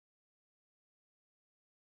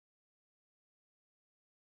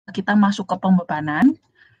kita masuk ke pembebanan.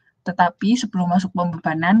 Tetapi sebelum masuk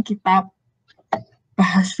pembebanan, kita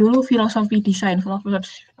bahas dulu filosofi desain.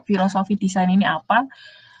 Filosofi desain ini apa?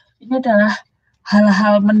 Ini adalah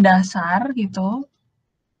hal-hal mendasar gitu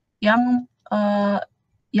yang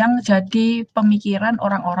jadi pemikiran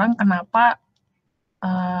orang-orang kenapa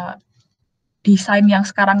desain yang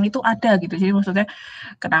sekarang itu ada gitu. Jadi maksudnya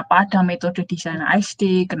kenapa ada metode desain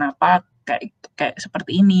ASD, kenapa kayak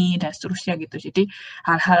seperti ini dan seterusnya gitu. Jadi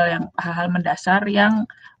hal-hal mendasar yang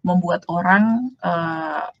membuat orang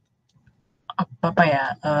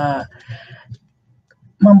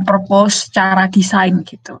mempropose cara desain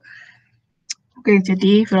gitu. Oke,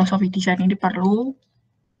 jadi filosofi desain ini perlu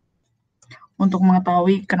untuk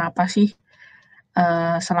mengetahui kenapa sih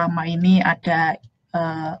selama ini ada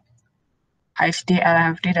ASD,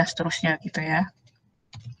 LFD, dan seterusnya gitu ya.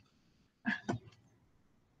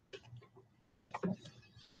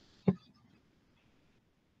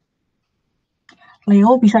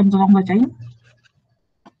 Leo, bisa tolong bacain?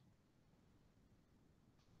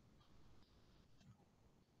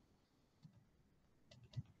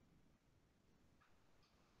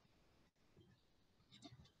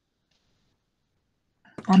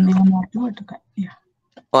 Tahun 50 ada Kak? Ya.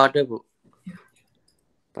 Oh ada Bu. Ya.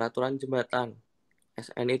 Peraturan Jembatan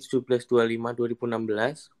SNI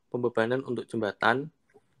 1725/2016, Pembebanan untuk Jembatan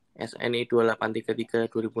SNI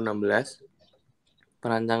 2833/2016,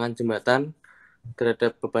 Perancangan Jembatan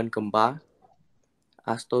terhadap beban gempa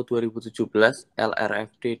ASTO 2017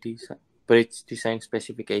 LRFD Bridge Design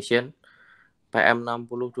Specification PM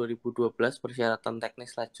 60 2012 Persyaratan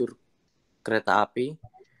Teknis Lajur Kereta Api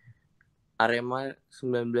Arema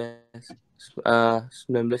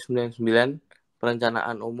 1999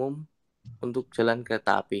 Perencanaan Umum untuk Jalan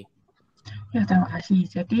Kereta Api. Ya, terima kasih.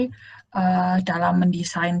 Jadi dalam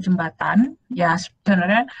mendesain jembatan, ya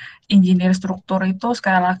sebenarnya engineer struktur itu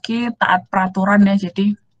sekali lagi taat peraturan ya.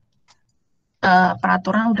 Jadi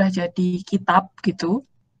peraturan udah jadi kitab gitu.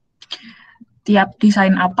 Tiap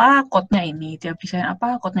desain apa, code-nya ini. Tiap desain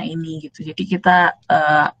apa, code-nya ini gitu. Jadi kita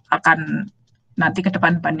akan nanti ke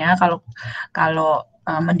depan-depannya kalau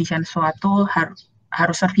mendesain sesuatu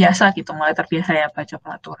harus terbiasa gitu, mulai terbiasa ya baca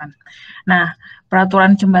peraturan. Nah,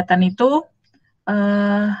 peraturan jembatan itu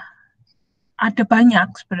ada banyak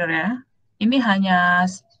sebenarnya. Ini hanya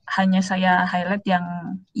saya highlight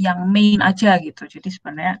yang main aja gitu. Jadi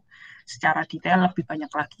sebenarnya secara detail lebih banyak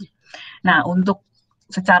lagi. Nah, untuk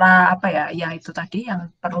secara apa ya? Ya itu tadi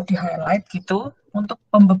yang perlu di highlight gitu. Untuk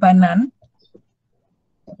pembebanan,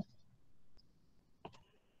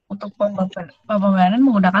 pembebanan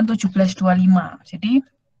menggunakan 1725. Jadi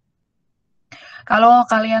kalau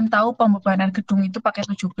kalian tahu pembebanan gedung itu pakai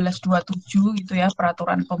 1727 gitu ya,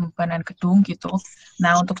 peraturan pembebanan gedung gitu.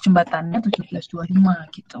 Nah, untuk jembatannya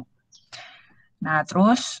 1725 gitu. Nah,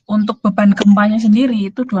 terus untuk beban gempanya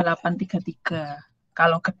sendiri itu 2833.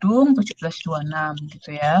 Kalau gedung 1726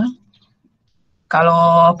 gitu ya.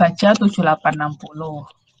 Kalau baja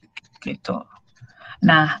 7860 gitu.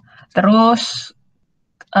 Nah, terus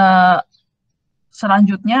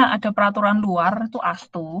selanjutnya ada peraturan luar itu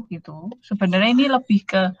ASTO gitu. Sebenarnya ini lebih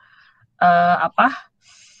ke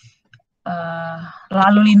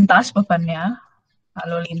lalu lintas bebannya,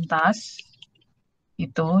 lalu lintas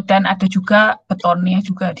itu, dan ada juga betonnya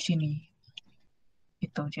juga di sini.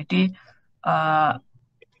 Itu. Jadi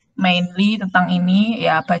mainly tentang ini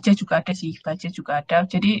ya, baja juga ada sih, baja juga ada.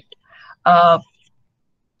 Jadi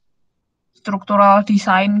struktural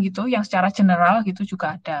design gitu yang secara general gitu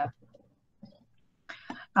juga ada.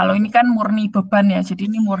 Kalau ini kan murni beban ya, jadi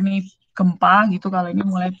ini murni gempa gitu, kalau ini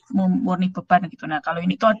mulai murni beban gitu. Nah, kalau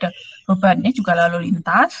ini tuh ada bebannya juga lalu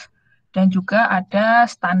lintas, dan juga ada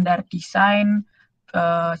standar desain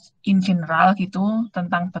in general gitu,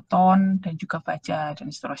 tentang beton dan juga baja dan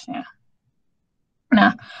seterusnya.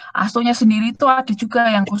 Nah, ASTO-nya sendiri itu ada juga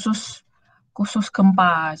yang khusus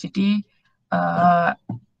gempa, jadi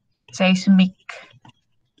seismic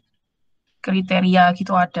kriteria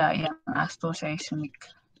gitu ada yang ASTO seismic.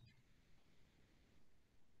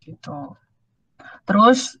 Gitu.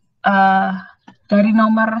 Terus dari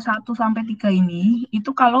nomor 1 sampai 3 ini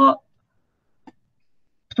itu kalau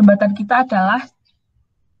jembatan kita adalah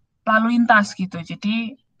lalu lintas gitu.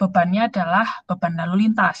 Jadi bebannya adalah beban lalu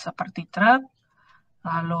lintas seperti truk,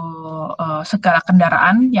 lalu segala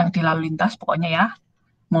kendaraan yang di lalu lintas pokoknya ya,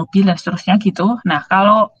 mobil dan seterusnya gitu. Nah,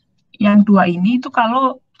 kalau yang 2 ini itu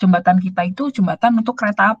kalau jembatan kita itu jembatan untuk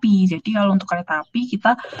kereta api. Jadi kalau untuk kereta api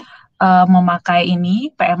kita memakai ini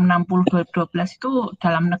PM 60 2012 itu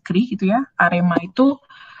dalam negeri gitu ya. Arema itu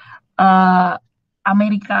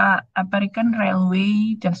American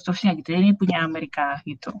Railway dan seterusnya gitu. Ini punya Amerika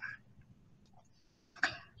gitu.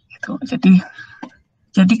 Gitu.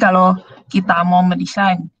 Jadi kalau kita mau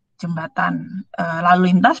mendesain jembatan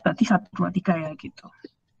lalu lintas berarti 1, 2, 3 ya gitu.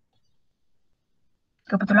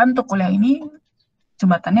 Kebetulan untuk kuliah ini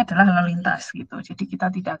jembatannya adalah lalu lintas gitu. Jadi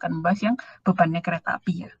kita tidak akan membahas yang bebannya kereta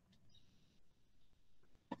api ya.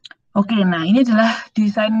 Oke, nah ini adalah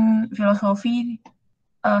desain filosofi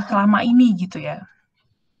selama ini gitu ya.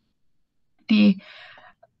 Di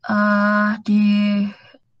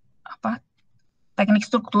apa teknik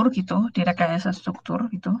struktur gitu, di rekayasa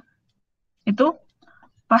struktur gitu. Itu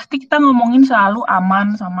pasti kita ngomongin selalu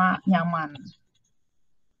aman sama nyaman.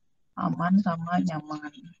 Aman sama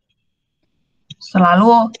nyaman.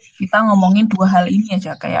 Selalu kita ngomongin dua hal ini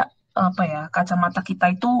aja, kayak apa ya, kacamata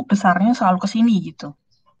kita itu besarnya selalu ke sini gitu.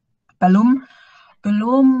 Belum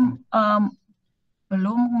belum um,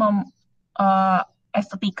 belum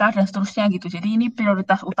estetika dan seterusnya gitu. Jadi ini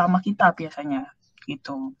prioritas utama kita biasanya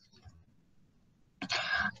gitu.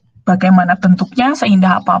 Bagaimana bentuknya,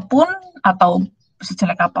 seindah apapun atau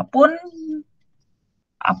sejelek apapun,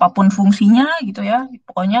 apapun fungsinya gitu ya,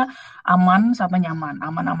 pokoknya aman sama nyaman,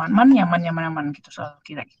 aman, nyaman gitu, soal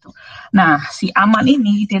kira gitu. Nah, si aman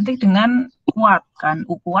ini identik dengan kuat kan,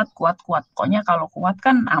 kuat, pokoknya kalau kuat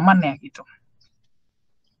kan aman ya gitu.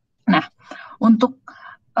 Nah, untuk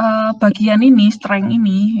bagian ini, strength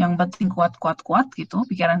ini, yang penting kuat gitu,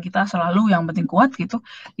 pikiran kita selalu yang penting kuat gitu,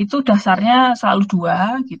 itu dasarnya selalu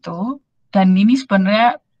 2 gitu, dan ini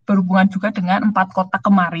sebenarnya berhubungan juga dengan 4 kotak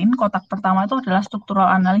kemarin. Kotak pertama itu adalah struktural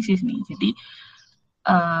analisis nih, jadi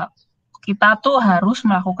kita tuh harus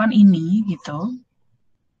melakukan ini gitu,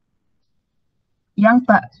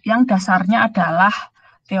 yang dasarnya adalah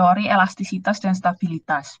teori elastisitas dan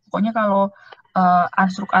stabilitas. Pokoknya kalau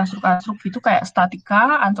ansruk itu kayak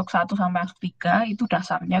statika, ansruk 1 sampai ansruk 3 itu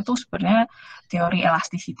dasarnya tuh sebenarnya teori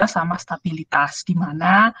elastisitas sama stabilitas, di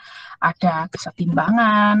mana ada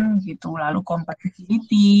kesetimbangan gitu, lalu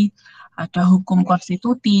compatibility, ada hukum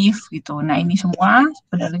konstitutif gitu. Nah, ini semua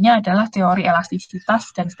sebenarnya adalah teori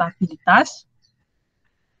elastisitas dan stabilitas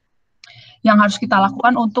yang harus kita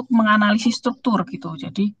lakukan untuk menganalisis struktur gitu.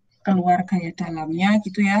 Jadi keluar gaya dalamnya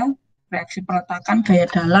gitu ya, reaksi peletakan, gaya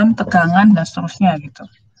dalam, tegangan, dan seterusnya gitu.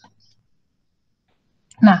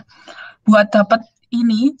 Nah, buat dapat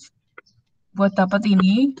ini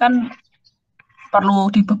kan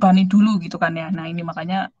perlu dibebani dulu gitu kan ya. Nah, ini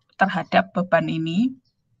makanya terhadap beban ini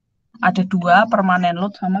ada 2, permanent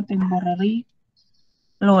load sama temporary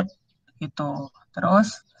load gitu.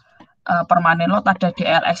 Terus permanent load ada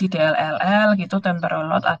DLSI, DLLL gitu, temporary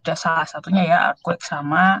load ada salah satunya ya earthquake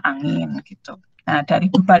sama angin gitu. Nah, dari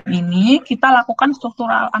beban ini kita lakukan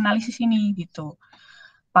struktural analisis ini gitu.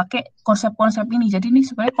 Pakai konsep-konsep ini. Jadi ini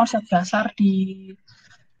sebenarnya konsep dasar di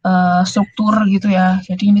struktur gitu ya.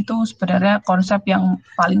 Jadi ini tuh sebenarnya konsep yang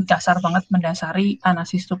paling dasar banget mendasari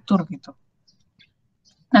analisis struktur gitu.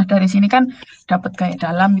 Nah, dari sini kan dapat gaya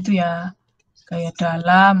dalam itu ya. Gaya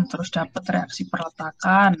dalam, terus dapat reaksi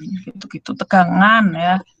peletakan, gitu-gitu, tegangan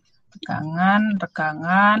ya,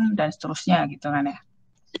 tegangan, dan seterusnya gitu kan ya.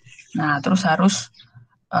 Nah, terus harus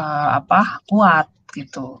kuat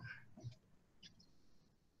gitu.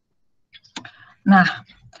 Nah,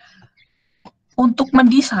 untuk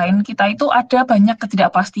mendesain kita itu ada banyak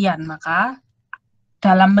ketidakpastian, maka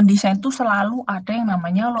dalam mendesain itu selalu ada yang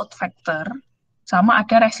namanya load factor sama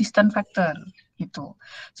ada resistance factor gitu.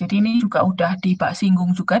 Jadi ini juga udah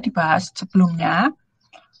singgung juga dibahas sebelumnya.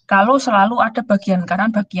 Kalau selalu ada bagian kanan,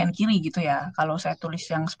 bagian kiri gitu ya. Kalau saya tulis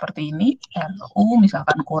yang seperti ini, RU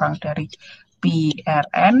misalkan kurang dari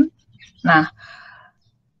PRN. Nah,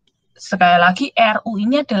 sekali lagi RU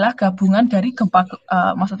ini adalah gabungan dari gempa,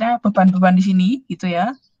 maksudnya beban-beban di sini gitu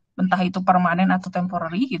ya. Entah itu permanen atau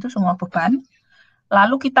temporary gitu, semua beban.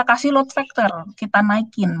 Lalu kita kasih load factor, kita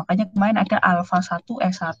naikin. Makanya kemarin ada alfa 1,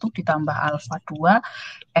 S1 ditambah alfa 2,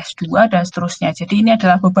 S2, dan seterusnya. Jadi ini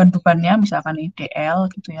adalah beban-bebannya, misalkan ini DL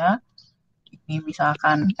gitu ya. Ini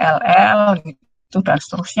misalkan LL gitu, dan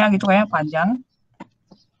seterusnya gitu kayak panjang.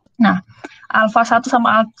 Nah, alfa 1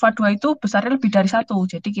 sama alfa 2 itu besarnya lebih dari 1.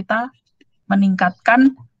 Jadi kita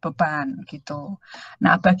meningkatkan beban gitu.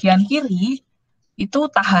 Nah, bagian kiri itu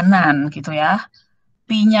tahanan gitu ya.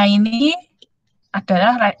 P-nya ini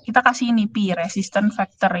adalah kita kasih ini P, resistance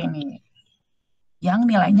factor ini, yang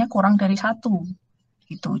nilainya kurang dari 1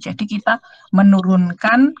 gitu. Jadi kita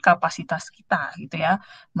menurunkan kapasitas kita gitu ya,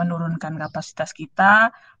 menurunkan kapasitas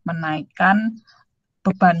kita, menaikkan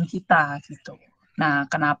beban kita gitu. Nah,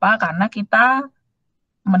 kenapa? Karena kita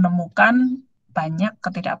menemukan banyak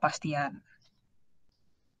ketidakpastian.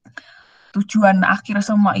 Tujuan akhir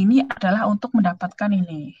semua ini adalah untuk mendapatkan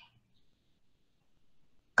ini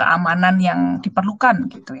keamanan yang diperlukan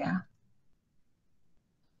gitu ya.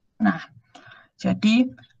 Nah, jadi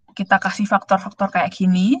kita kasih faktor-faktor kayak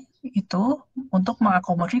gini itu untuk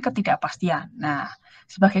mengakomodir ketidakpastian. Nah,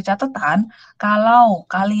 sebagai catatan, kalau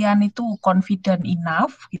kalian itu confident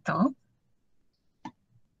enough gitu,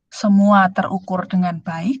 semua terukur dengan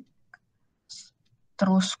baik,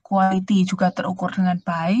 terus quality juga terukur dengan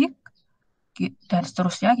baik, dan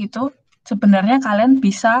seterusnya gitu, sebenarnya kalian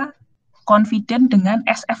bisa confident dengan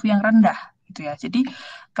SF yang rendah gitu ya. Jadi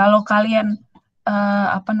kalau kalian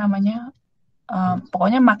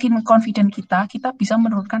pokoknya makin confident kita bisa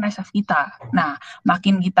menurunkan SF kita. Nah,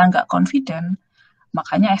 makin kita nggak confident,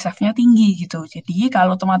 makanya SF-nya tinggi gitu. Jadi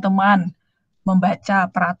kalau teman-teman membaca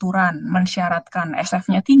peraturan mensyaratkan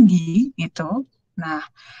SF-nya tinggi gitu, nah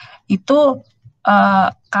itu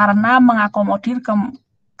karena mengakomodir ke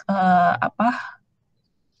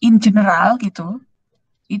in general gitu,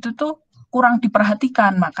 itu tuh kurang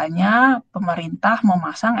diperhatikan, makanya pemerintah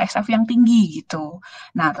memasang SF yang tinggi gitu.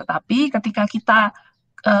 Nah, tetapi ketika kita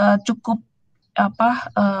cukup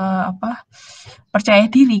percaya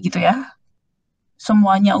diri gitu ya,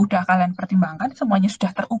 semuanya udah kalian pertimbangkan, semuanya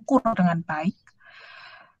sudah terukur dengan baik,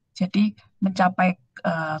 jadi mencapai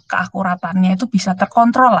keakuratannya itu bisa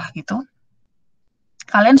terkontrol lah gitu.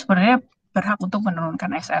 Kalian sebenarnya berhak untuk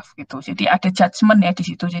menurunkan SF gitu. Jadi ada judgement ya di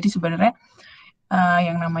situ. Jadi sebenarnya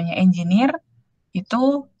yang namanya engineer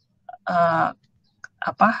itu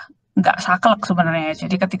nggak saklek sebenarnya.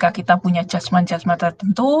 Jadi ketika kita punya judgement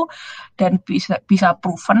tertentu dan bisa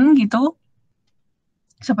proven gitu,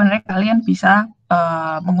 sebenarnya kalian bisa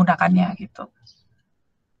menggunakannya gitu.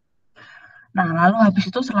 Nah, lalu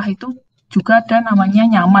habis itu setelah itu juga ada namanya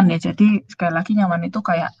nyaman ya. Jadi sekali lagi nyaman itu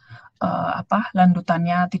kayak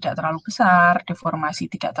landutannya tidak terlalu besar, deformasi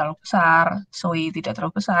tidak terlalu besar, soi tidak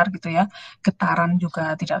terlalu besar gitu ya, getaran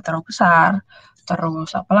juga tidak terlalu besar, terus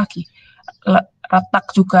apa lagi, retak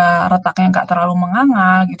juga retaknya nggak terlalu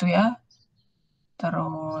menganga gitu ya,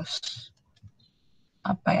 terus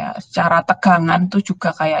apa ya, secara tegangan tuh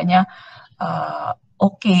juga kayaknya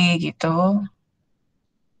oke gitu.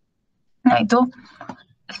 Nah itu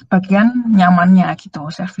bagian nyamannya gitu,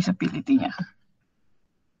 serviceability-nya.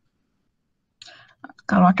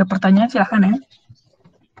 Kalau ada pertanyaan silahkan ya.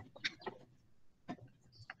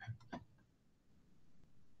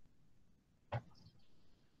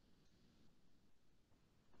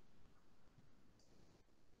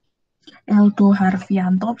 Eldo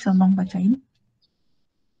Harfianto bisa tolong bacain.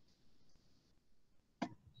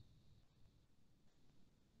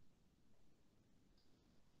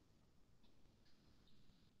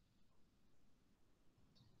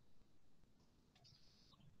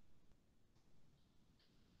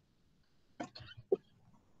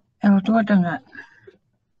 Eldo ada nggak?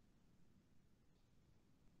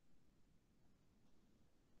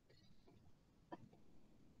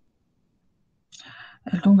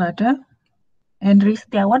 Eldo nggak ada. Henry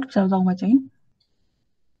Setiawan bisa tolong bacain.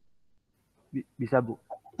 Bisa, Bu.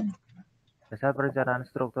 Dasar perencanaan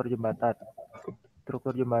struktur jembatan.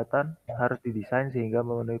 Struktur jembatan harus didesain sehingga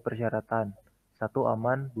memenuhi persyaratan. 1.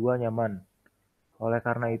 Aman, 2. Nyaman. Oleh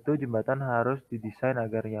karena itu, jembatan harus didesain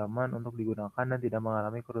agar nyaman untuk digunakan dan tidak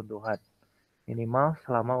mengalami keruntuhan. Minimal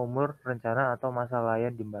selama umur rencana atau masa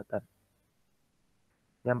layan jembatan.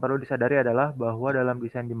 Yang perlu disadari adalah bahwa dalam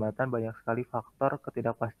desain jembatan banyak sekali faktor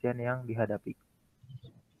ketidakpastian yang dihadapi.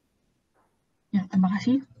 Ya, terima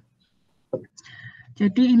kasih.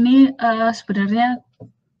 Jadi ini sebenarnya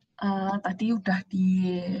tadi udah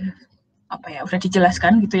udah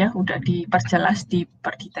dijelaskan gitu ya, udah diperjelas,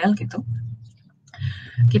 diperdetail gitu.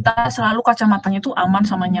 Kita selalu kacamatanya itu aman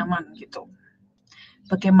sama nyaman gitu.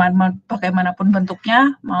 Bagaimanapun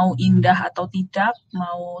bentuknya, mau indah atau tidak,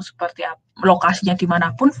 mau seperti apa, lokasinya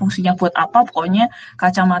dimanapun, fungsinya buat apa, pokoknya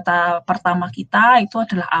kacamata pertama kita itu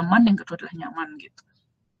adalah aman, yang kedua adalah nyaman gitu.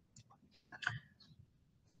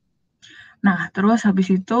 Nah, terus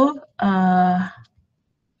habis itu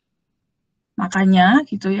makanya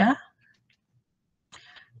gitu ya,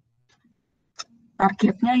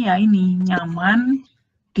 targetnya ya ini nyaman,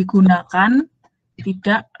 digunakan,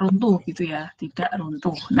 tidak runtuh gitu ya, tidak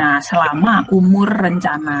runtuh. Nah, selama umur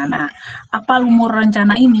rencana. Nah, apa umur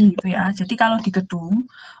rencana ini gitu ya? Jadi kalau di gedung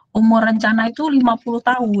umur rencana itu 50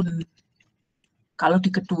 tahun. Kalau di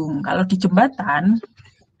gedung, kalau di jembatan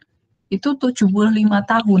itu 75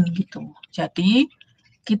 tahun gitu. Jadi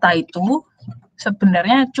kita itu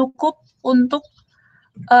sebenarnya cukup untuk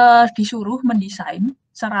disuruh mendesain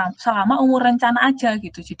selama umur rencana aja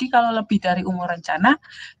gitu. Jadi kalau lebih dari umur rencana,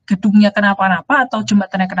 gedungnya kenapa-napa atau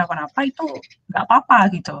jembatannya kenapa-napa itu nggak apa-apa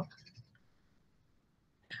gitu.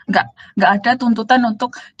 Nggak ada tuntutan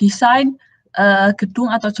untuk desain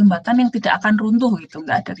gedung atau jembatan yang tidak akan runtuh gitu,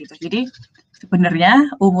 nggak ada gitu. Jadi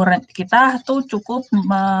Sebenarnya umur kita tuh cukup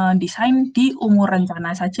mendesain di umur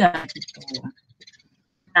rencana saja gitu.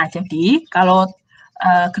 Nah, jadi kalau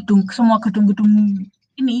semua gedung-gedung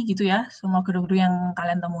ini gitu ya, semua gedung-gedung yang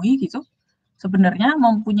kalian temui gitu, sebenarnya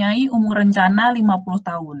mempunyai umur rencana 50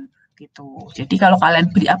 tahun gitu. Jadi kalau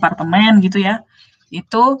kalian beli apartemen gitu ya,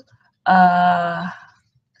 itu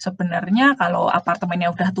sebenarnya kalau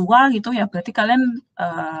apartemennya udah tua gitu ya, berarti kalian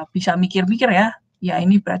bisa mikir-mikir ya, ya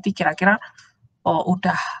ini berarti kira-kira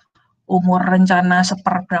udah umur rencana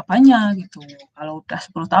seperberapanya gitu. Kalau udah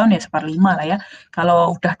 10 tahun ya 1/5 lah ya.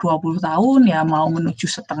 Kalau udah 20 tahun ya mau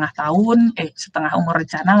menuju setengah tahun, setengah umur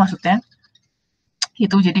rencana maksudnya.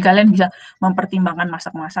 Gitu. Jadi kalian bisa mempertimbangkan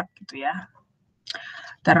masak-masak gitu ya.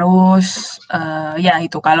 Terus ya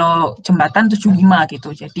itu kalau jembatan 75 gitu.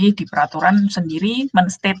 Jadi di peraturan sendiri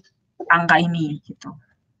men-state angka ini gitu.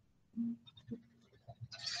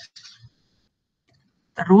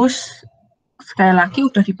 Terus sekali lagi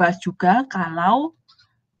udah dibahas juga kalau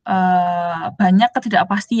banyak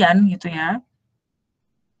ketidakpastian gitu ya.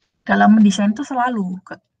 Dalam mendesain itu selalu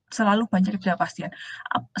banyak ketidakpastian.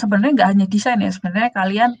 Sebenarnya nggak hanya desain ya, sebenarnya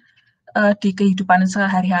kalian di kehidupan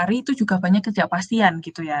sehari-hari itu juga banyak ketidakpastian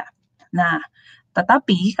gitu ya. Nah,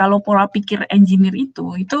 tetapi kalau pola pikir engineer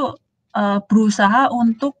itu berusaha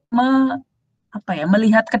untuk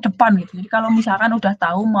melihat ke depan gitu. Jadi kalau misalkan udah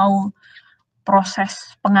tahu mau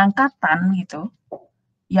proses pengangkatan gitu,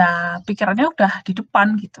 ya pikirannya udah di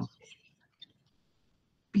depan gitu.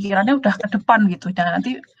 Pikirannya udah ke depan gitu. Dan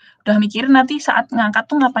nanti udah mikirin nanti saat ngangkat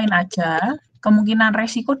tuh ngapain aja, kemungkinan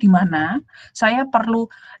resiko di mana, saya perlu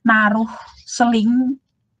naruh seling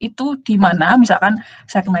itu di mana, misalkan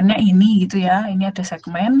segmennya ini gitu ya, ini ada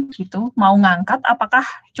segmen gitu, mau ngangkat apakah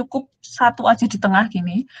cukup satu aja di tengah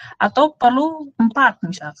gini, atau perlu 4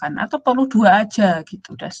 misalkan, atau perlu 2 aja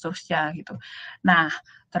gitu, dan seterusnya gitu. Nah,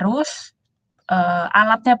 terus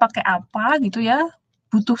alatnya pakai apa gitu ya,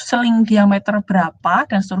 butuh seling diameter berapa,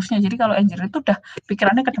 dan seterusnya. Jadi kalau engineer itu udah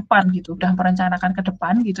pikirannya ke depan gitu, udah merencanakan ke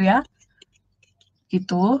depan gitu ya,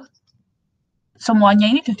 gitu. Semuanya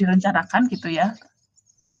ini sudah direncanakan gitu ya,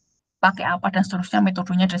 pakai apa dan seterusnya,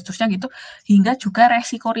 metodenya dan seterusnya gitu, hingga juga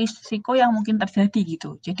resiko-resiko yang mungkin terjadi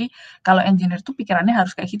gitu. Jadi kalau engineer tuh pikirannya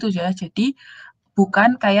harus kayak gitu ya. Jadi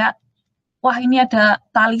bukan kayak wah ini ada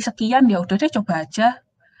tali sekian ya udah deh coba aja,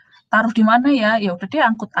 taruh di mana ya, ya udah deh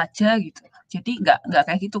angkut aja gitu. Jadi nggak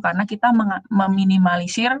kayak gitu karena kita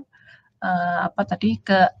meminimalisir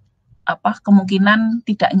kemungkinan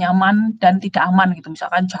tidak nyaman dan tidak aman gitu.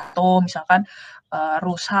 Misalkan jatuh, misalkan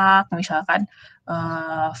rusak, misalkan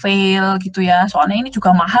fail gitu ya. Soalnya ini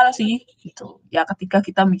juga mahal sih gitu. Ya ketika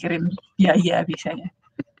kita mikirin biaya biasanya.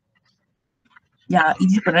 Ya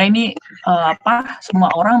ini sebenarnya ini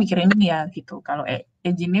semua orang mikirin ini ya gitu. Kalau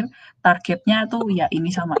engineer targetnya tuh ya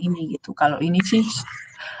ini sama ini gitu. Kalau ini sih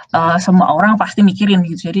semua orang pasti mikirin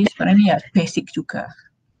gitu. Jadi sebenarnya ya basic juga.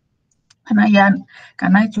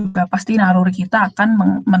 Karena juga pasti naluri kita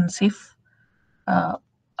akan men-save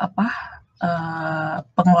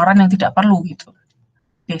pengeluaran yang tidak perlu gitu.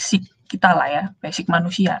 Basic kita lah ya, basic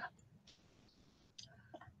manusia.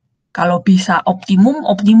 Kalau bisa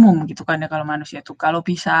optimum gitu kan ya kalau manusia itu. Kalau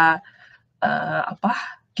bisa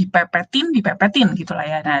dipepetin gitulah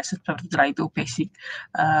ya. Nah, seperti itulah itu basic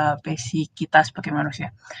kita sebagai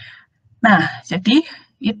manusia. Nah, jadi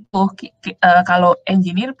itu kalau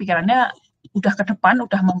engineer pikirannya udah ke depan,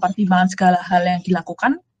 udah mempertimbangkan segala hal yang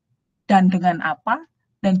dilakukan dan dengan apa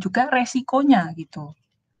dan juga resikonya gitu.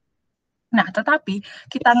 Nah, tetapi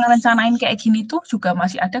kita ngerencanain kayak gini tuh juga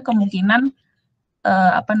masih ada kemungkinan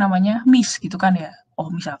miss gitu kan ya.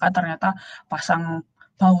 Oh, misalkan ternyata pasang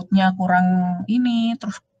bautnya kurang ini,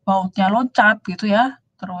 terus bautnya loncat gitu ya.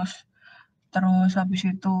 Terus habis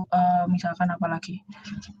itu misalkan apalagi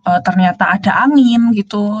ternyata ada angin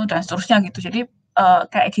gitu dan seterusnya gitu. Jadi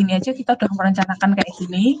kayak gini aja kita udah merencanakan kayak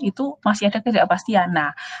gini, itu masih ada ketidakpastian.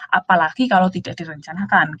 Nah, apalagi kalau tidak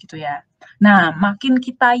direncanakan gitu ya. Nah, makin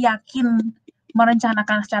kita yakin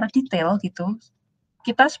merencanakan secara detail gitu,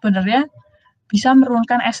 kita sebenarnya bisa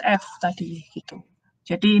menurunkan SF tadi gitu.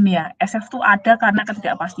 Jadi ini ya, SF tuh ada karena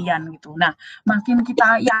ketidakpastian gitu. Nah, makin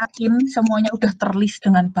kita yakin semuanya udah terlist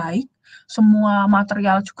dengan baik, semua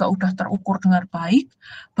material juga udah terukur dengan baik,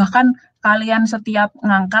 bahkan kalian setiap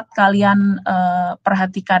ngangkat kalian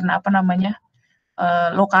perhatikan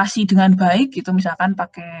lokasi dengan baik gitu, misalkan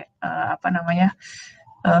pakai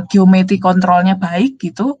geometri kontrolnya baik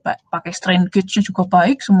gitu, pakai strain gauge-nya juga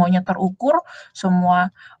baik, semuanya terukur,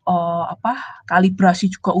 semua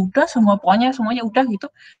kalibrasi juga udah, pokoknya semuanya udah gitu.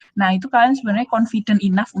 Nah, itu kalian sebenarnya confident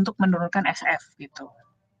enough untuk menurunkan SF gitu.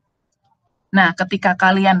 Nah, ketika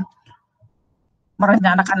kalian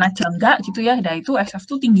merencanakan aja enggak gitu ya, nah itu SF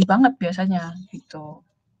tuh tinggi banget biasanya gitu.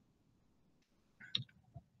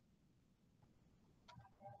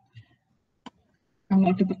 Kalau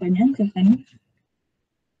ada pertanyaan silahkan.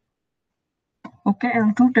 Oke,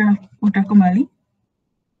 Eldo udah kembali.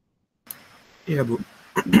 Iya, Bu.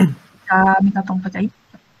 Kita minta tolong bacain.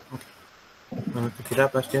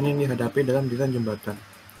 Ketidakpastian yang dihadapi dalam desain jembatan.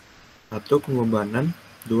 1. Pembebanan.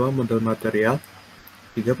 2. Model material.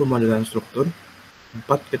 3. Pemodelan struktur. 4.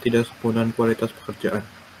 Ketidaksempurnaan kualitas pekerjaan.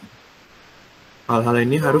 Hal-hal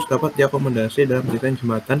ini harus dapat diakomodasi dalam desain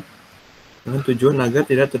jembatan dengan tujuan agar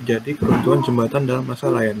tidak terjadi keruntuhan jembatan dalam masa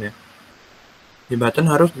layannya. Jembatan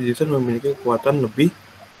harus didesain memiliki kekuatan lebih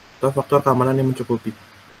atau faktor keamanan yang mencukupi.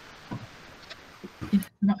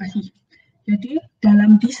 Terima kasih. Jadi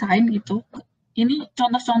dalam desain itu, ini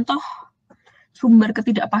contoh-contoh sumber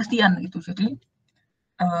ketidakpastian gitu. Jadi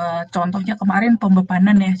contohnya kemarin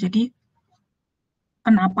pembebanan ya. Jadi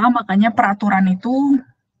kenapa makanya peraturan itu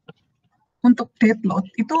untuk dead load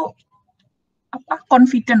itu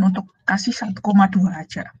confident untuk kasih 1,2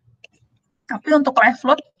 aja. Tapi untuk live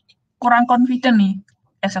load kurang confident nih,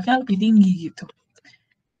 SF-nya lebih tinggi gitu.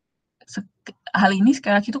 Hal ini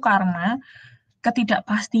sekali lagi itu karena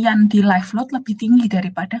ketidakpastian di live load lebih tinggi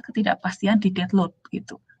daripada ketidakpastian di dead load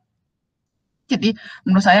gitu. Jadi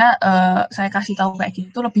menurut saya kasih tahu kayak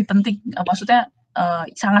gitu lebih penting, maksudnya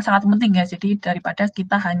sangat-sangat penting ya. Jadi daripada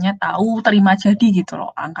kita hanya tahu terima jadi gitu loh,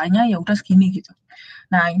 angkanya ya udah segini gitu.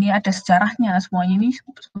 Nah ini ada sejarahnya, semuanya ini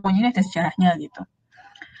ada sejarahnya gitu.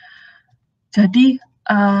 Jadi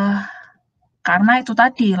karena itu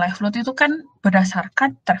tadi live load itu kan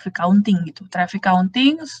berdasarkan traffic counting gitu. Traffic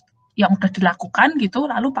counting yang udah dilakukan gitu,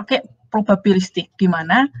 lalu pakai probabilistik di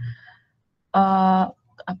mana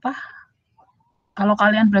kalau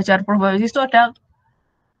kalian belajar probability itu ada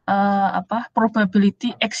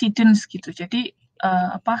probability exceedance gitu. Jadi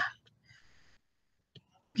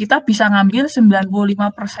kita bisa ngambil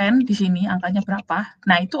 95% di sini, angkanya berapa.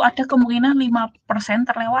 Nah, itu ada kemungkinan 5%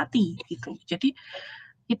 terlewati gitu. Jadi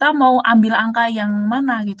kita mau ambil angka yang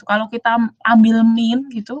mana gitu. Kalau kita ambil mean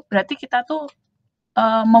gitu, berarti kita tuh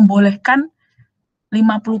membolehkan 50%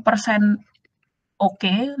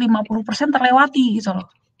 oke, 50% terlewati gitu loh.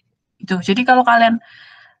 Itu. Jadi kalau kalian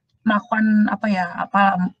melakukan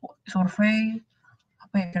survei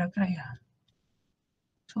kira-kira ya.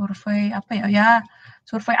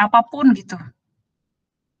 Survei apapun gitu.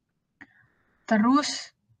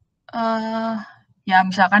 Terus ya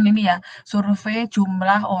misalkan ini ya, survei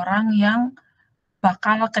jumlah orang yang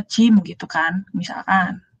bakal ke gym gitu kan,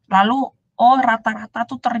 misalkan. Lalu rata-rata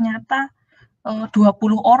tuh ternyata 20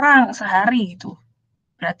 orang sehari gitu.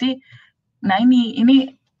 Berarti nah ini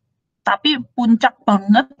tapi puncak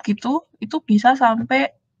banget gitu, itu bisa sampai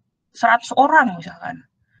 100 orang misalkan.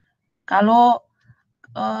 Kalau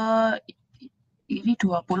ini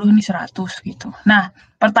 20, ini 100 gitu. Nah,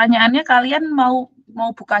 pertanyaannya kalian mau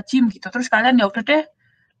buka gym gitu, terus kalian ya udah deh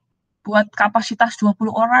buat kapasitas 20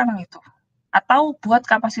 orang gitu. Atau buat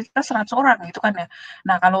kapasitas 100 orang gitu kan ya.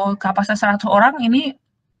 Nah, kalau kapasitas 100 orang ini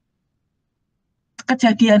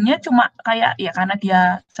kejadiannya cuma kayak ya karena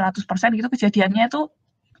dia 100% gitu, kejadiannya itu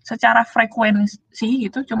secara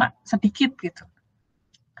frekuensi gitu cuma sedikit gitu.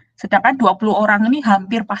 Sedangkan 20 orang ini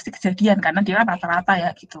hampir pasti kejadian karena dia rata-rata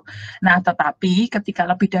ya gitu. Nah, tetapi ketika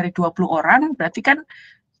lebih dari 20 orang berarti kan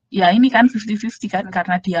ya ini kan 50-50 kan,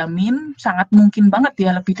 karena dia min sangat mungkin banget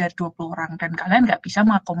dia lebih dari 20 orang dan kalian nggak bisa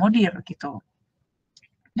mengakomodir gitu.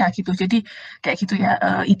 Nah gitu, jadi kayak gitu ya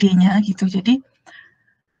idenya gitu. Jadi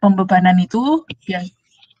pembebanan itu ya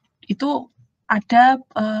itu ada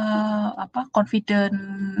confident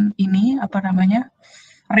ini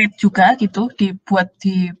rate juga gitu dibuat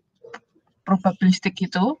di probabilistik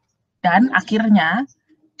gitu, dan akhirnya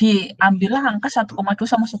diambillah angka 1,2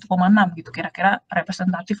 sama 1,6 gitu, kira-kira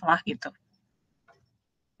representatif lah gitu.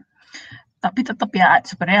 Tapi tetap ya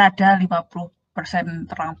sebenarnya ada 50%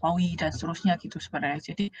 terlampaui dan seterusnya gitu sebenarnya.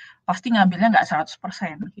 Jadi pasti ngambilnya nggak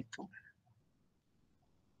 100% gitu.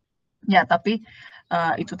 Ya, tapi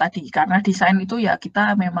itu tadi karena desain itu ya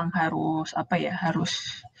kita memang harus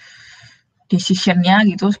harus decision-nya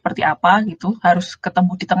gitu seperti apa gitu, harus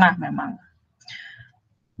ketemu di tengah memang.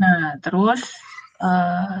 Nah, terus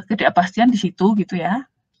ketidakpastian di situ gitu ya.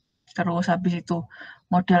 Terus habis itu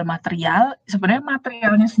model material, sebenarnya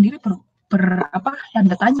materialnya sendiri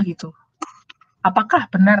tanda tanya gitu. Apakah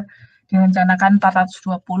benar direncanakan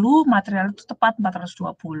 420, material itu tepat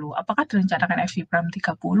 420. Apakah direncanakan FIBRAM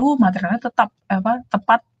 30, materialnya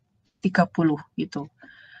tepat 30 gitu.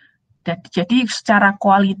 Dan jadi secara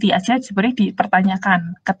quality aja sebenarnya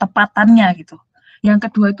dipertanyakan ketepatannya gitu. Yang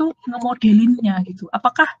kedua itu ngemodelinnya gitu.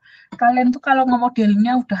 Apakah kalian tuh kalau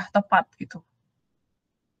ngemodelinnya udah tepat gitu?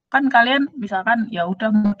 Kan kalian misalkan ya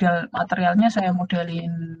udah model materialnya saya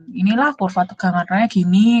modelin inilah kurva tegangannya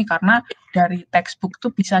gini karena dari textbook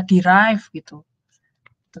tuh bisa derive gitu.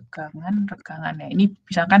 Regangannya. Ini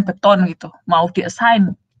misalkan beton gitu. Mau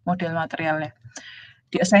di-assign model materialnya.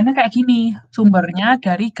 Di-assign-nya kayak gini, sumbernya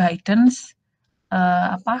dari guidance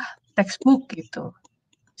textbook gitu.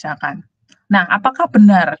 Misalkan. Nah, apakah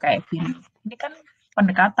benar kayak gini? Ini kan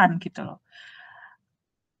pendekatan gitu loh.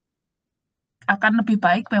 Akan lebih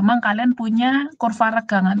baik memang kalian punya kurva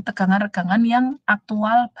tegangan-regangan yang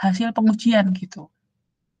aktual hasil pengujian gitu.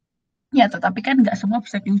 Ya, tetapi kan nggak semua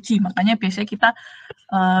bisa diuji. Makanya biasanya kita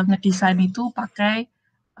ngedesain itu pakai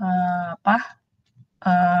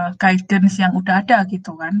guidance yang udah ada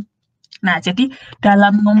gitu kan. Nah, jadi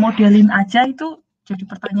dalam ngemodelin aja itu jadi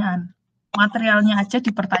pertanyaan. Materialnya aja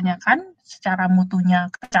dipertanyakan secara mutunya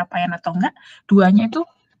kecapaian atau enggak. Duanya itu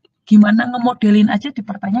gimana ngemodelin aja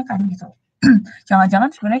dipertanyakan gitu. Jangan-jangan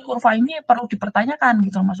sebenarnya kurva ini perlu dipertanyakan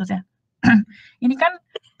gitu maksudnya. Ini kan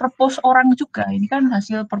purpose orang juga, ini kan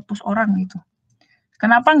hasil purpose orang gitu.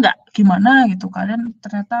 Kenapa enggak gimana gitu, kalian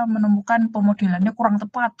ternyata menemukan pemodelannya kurang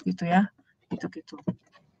tepat gitu ya, gitu-gitu.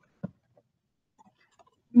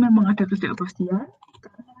 Memang ada ketidakpastian,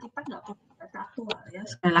 karena kita nggak punya data aktual ya.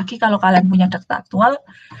 Sekali lagi kalau kalian punya data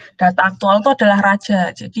aktual itu adalah raja.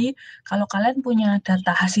 Jadi kalau kalian punya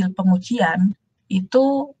data hasil pengujian,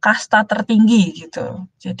 itu kasta tertinggi gitu.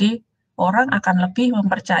 Jadi orang akan lebih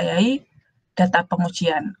mempercayai data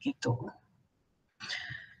pengujian gitu.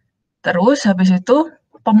 Terus habis itu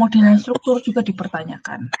pemodelan struktur juga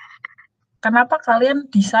dipertanyakan. Kenapa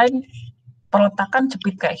kalian desain peletakan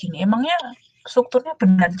jepit kayak gini? Emangnya strukturnya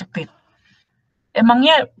beneran jepit?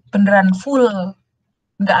 Emangnya beneran full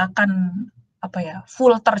nggak akan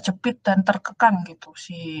full terjepit dan terkekang gitu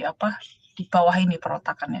di bawah ini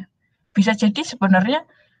peletakannya. Bisa jadi sebenarnya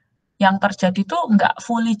yang terjadi tuh nggak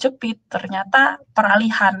fully jepit, ternyata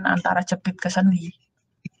peralihan antara jepit ke sendi.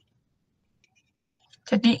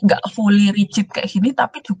 Jadi nggak fully rigid kayak gini,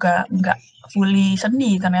 tapi juga nggak fully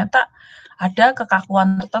sendi. Ternyata ada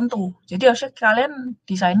kekakuan tertentu. Jadi harusnya kalian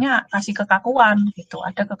desainnya kasih kekakuan gitu,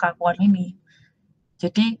 ada kekakuan ini.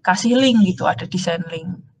 Jadi kasih link gitu, ada desain link.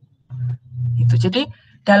 Gitu. Jadi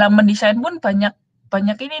dalam mendesain pun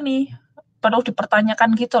banyak ini nih perlu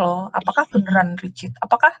dipertanyakan gitu loh. Apakah beneran rigid?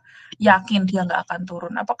 Apakah yakin dia nggak akan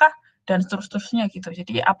turun? Apakah dan seterusnya gitu.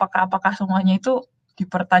 Jadi apakah semuanya itu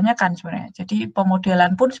dipertanyakan sebenarnya. Jadi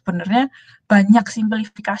pemodelan pun sebenarnya banyak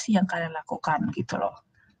simplifikasi yang kalian lakukan gitu loh.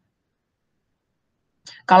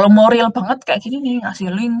 Kalau mau real banget kayak gini nih, ngasih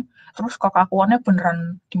link, terus kekakuannya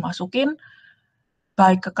beneran dimasukin,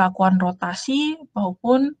 baik kekakuan rotasi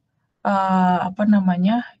maupun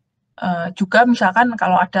juga misalkan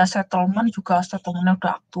kalau ada settlement juga settlementnya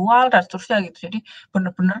udah aktual dan seterusnya gitu. Jadi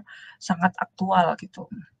benar-benar sangat aktual gitu.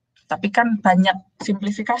 Tapi kan banyak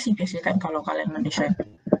simplifikasi biasanya kan kalau kalian mendesain.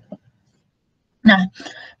 Nah,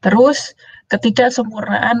 terus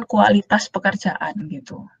ketidaksempurnaan kualitas pekerjaan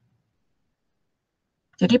gitu.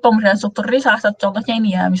 Jadi pemodelan struktur ini salah satu contohnya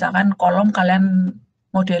ini ya, misalkan kolom kalian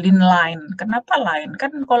modelin line. Kenapa line?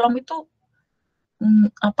 Kan kolom itu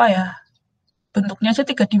bentuknya aja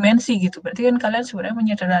 3 dimensi gitu. Berarti kan kalian sebenarnya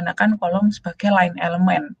menyederhanakan kolom sebagai line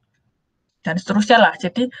element dan seterusnya lah.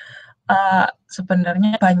 Jadi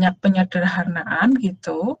sebenarnya banyak penyederhanaan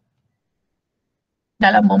gitu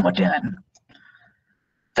dalam pemodelan.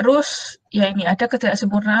 Terus ya ini ada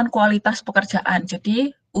ketidaksempurnaan kualitas pekerjaan.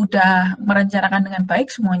 Jadi udah merencanakan dengan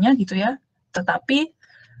baik semuanya gitu ya. Tetapi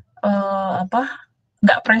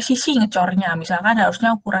nggak presisi ngecornya. Misalkan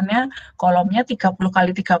harusnya ukurannya kolomnya 30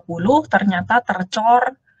 kali 30, ternyata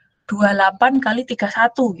tercor 28 kali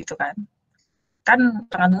 31 gitu kan. Kan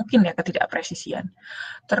sangat mungkin ya ketidakpresisian.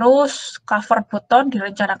 Terus cover button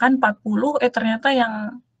direncanakan 40, ternyata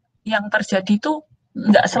yang terjadi itu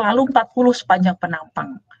nggak selalu 40 sepanjang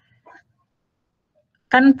penampang.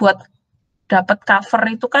 Kan buat dapat cover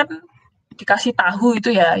itu kan dikasih tahu itu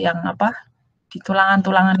ya, yang di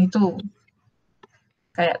tulangan-tulangan itu.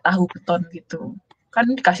 Kayak tahu beton gitu. Kan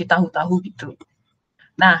dikasih tahu-tahu gitu.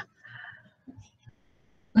 Nah,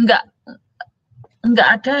 nggak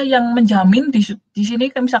ada yang menjamin di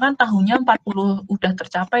sini kan misalkan tahunnya 40 udah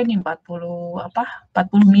tercapai nih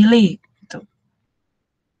 40 mili gitu.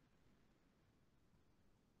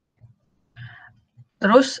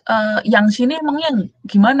 Terus yang sini emangnya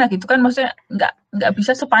gimana gitu kan, maksudnya nggak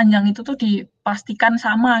bisa sepanjang itu tuh dipastikan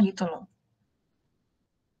sama gitu loh.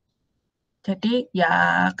 Jadi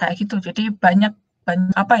ya kayak gitu. Jadi banyak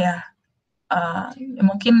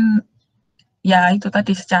mungkin ya itu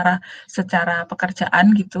tadi secara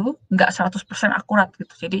pekerjaan gitu nggak 100% akurat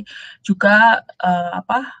gitu. Jadi juga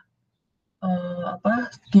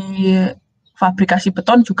di fabrikasi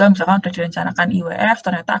beton juga misalkan udah direncanakan IWF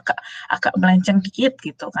ternyata agak melenceng dikit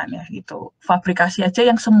gitu kan ya gitu. Fabrikasi aja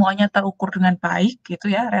yang semuanya terukur dengan baik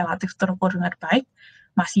gitu ya, relatif terukur dengan baik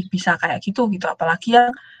masih bisa kayak gitu apalagi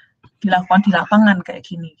yang dilakukan di lapangan kayak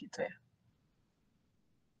gini gitu ya.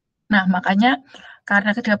 Nah, makanya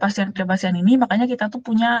karena ketidakpastian ini makanya kita tuh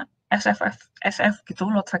punya SF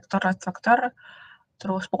gitu, load factor,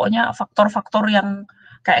 terus pokoknya faktor-faktor yang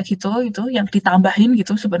kayak gitu itu yang ditambahin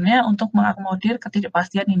gitu sebenarnya untuk mengakomodir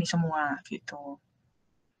ketidakpastian ini semua gitu.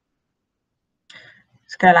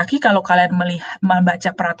 Sekali lagi kalau kalian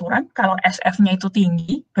membaca peraturan, kalau SF-nya itu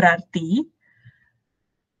tinggi berarti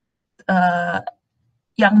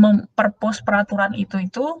yang memperpose peraturan itu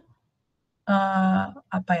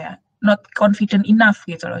not confident enough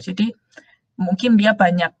gitu loh. Jadi mungkin dia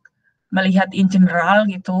banyak melihat in general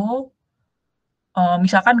gitu.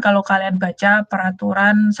 Misalkan kalau kalian baca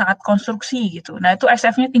peraturan saat konstruksi gitu, nah itu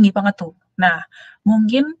SF-nya tinggi banget tuh. Nah,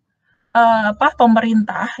 mungkin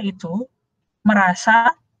pemerintah itu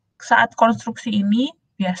merasa saat konstruksi ini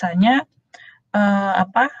biasanya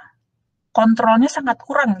kontrolnya sangat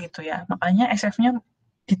kurang gitu ya, makanya SF-nya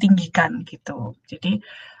ditinggikan gitu. Jadi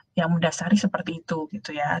yang mendasari seperti itu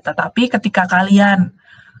gitu ya. Tetapi ketika kalian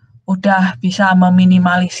udah bisa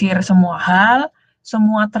meminimalisir semua hal,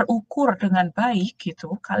 semua terukur dengan baik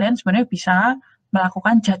gitu, kalian sebenarnya bisa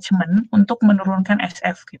melakukan judgement untuk menurunkan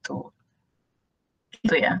SF gitu.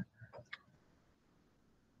 Gitu ya.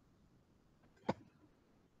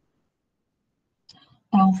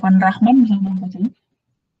 Taufan Rahman bisa membaca?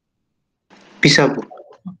 Bisa, Bu.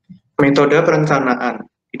 Metode perencanaan.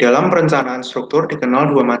 Di dalam perencanaan struktur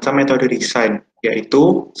dikenal dua macam metode desain,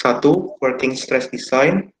 yaitu 1. Working stress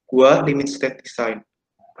design, 2. Limit state design.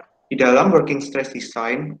 Di dalam working stress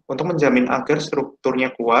design, untuk menjamin agar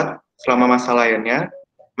strukturnya kuat selama masa layannya,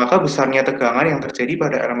 maka besarnya tegangan yang terjadi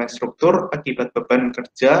pada elemen struktur akibat beban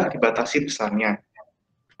kerja dibatasi besarnya.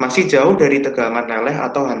 Masih jauh dari tegangan leleh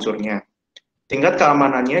atau hancurnya. Tingkat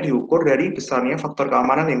keamanannya diukur dari besarnya faktor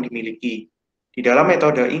keamanan yang dimiliki. Di dalam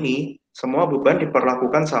metode ini, semua beban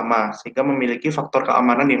diperlakukan sama, sehingga memiliki faktor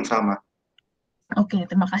keamanan yang sama. Oke,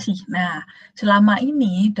 terima kasih. Nah, selama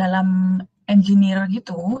ini dalam engineer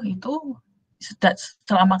gitu, itu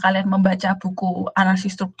selama kalian membaca buku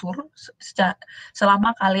analisis struktur,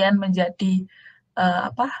 selama kalian menjadi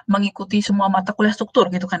mengikuti semua mata kuliah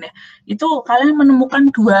struktur gitu kan ya, itu kalian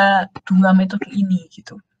menemukan dua metode ini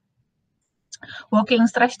gitu. Working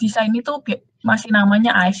stress design itu masih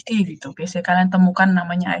namanya ASD gitu. Biasanya kalian temukan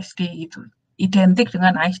namanya ASD gitu. Identik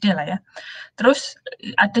dengan ASD lah ya. Terus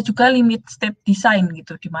ada juga limit state design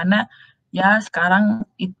gitu, di mana ya sekarang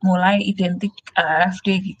mulai identik RFD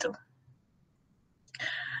gitu.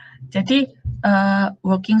 Jadi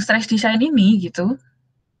working stress design ini gitu,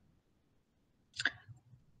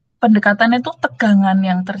 pendekatannya tuh tegangan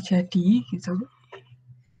yang terjadi gitu,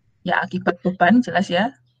 ya akibat beban jelas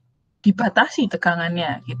ya, dibatasi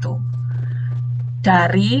tegangannya gitu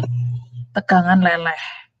dari tegangan leleh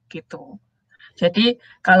gitu. Jadi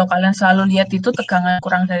kalau kalian selalu lihat itu tegangan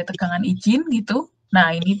kurang dari tegangan izin gitu,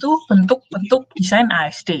 nah ini tuh bentuk-bentuk desain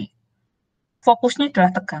ASD. Fokusnya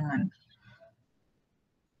adalah tegangan.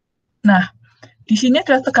 Nah, di sini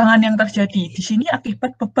adalah tegangan yang terjadi. Di sini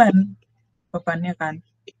akibat bebannya kan,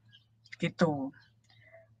 gitu.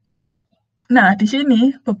 Nah, di sini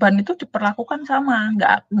beban itu diperlakukan sama,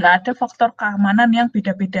 nggak ada faktor keamanan yang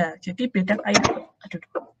beda-beda. Jadi beda kayak,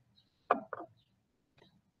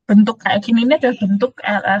 bentuk kayak gini ini adalah bentuk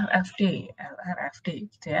LRFD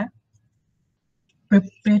gitu ya.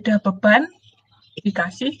 Beda beban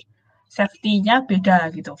dikasih safety-nya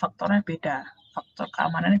beda gitu, faktornya beda, faktor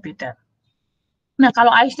keamanannya beda. Nah,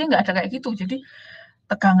 kalau ASD nggak ada kayak gitu, jadi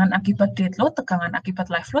tegangan akibat dead load, tegangan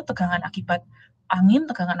akibat live load, tegangan akibat angin,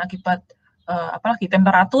 tegangan akibat apalagi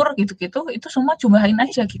temperatur gitu-gitu, itu semua jumlahin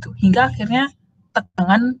aja gitu, hingga akhirnya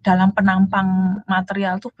tegangan dalam penampang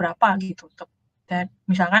material tuh berapa gitu. Dan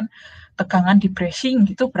misalkan tegangan di bracing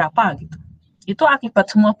gitu berapa gitu. Itu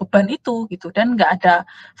akibat semua beban itu gitu, dan nggak ada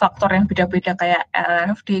faktor yang beda-beda kayak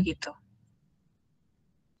LRFD gitu.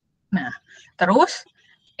 Nah, terus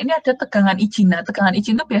ini ada tegangan izin. Nah, tegangan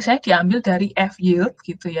izin itu biasanya diambil dari F yield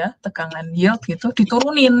gitu ya, tegangan yield gitu,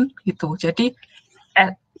 diturunin gitu. Jadi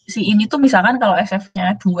si ini tuh misalkan kalau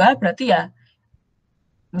SF-nya 2 berarti ya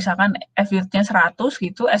misalkan F yield-nya 100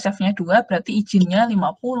 gitu, SF-nya 2 berarti izinnya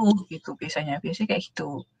 50 gitu biasanya kayak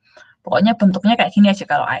gitu. Pokoknya bentuknya kayak gini aja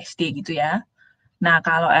kalau ASD gitu ya. Nah,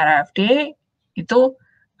 kalau RFD itu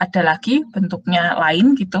ada lagi bentuknya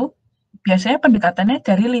lain gitu. biasanya pendekatannya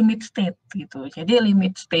dari limit state gitu. Jadi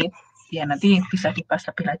limit state ya nanti bisa dibahas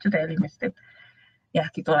lebih lanjut ya limit state. Ya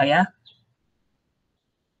gitulah ya.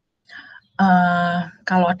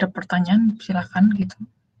 Kalau ada pertanyaan silakan gitu.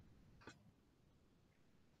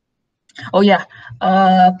 Oh ya,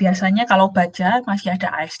 biasanya kalau baja masih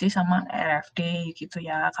ada ASD sama RFD gitu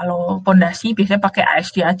ya. Kalau pondasi biasanya pakai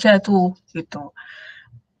ASD aja tuh gitu.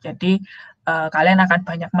 Jadi kalian akan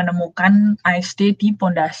banyak menemukan ASD di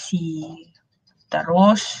pondasi.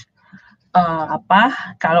 Terus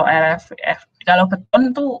kalau kalau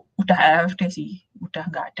beton tuh udah RFD sih, udah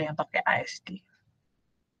nggak ada yang pakai ASD.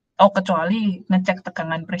 Oh kecuali ngecek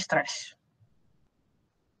tegangan pre-stress.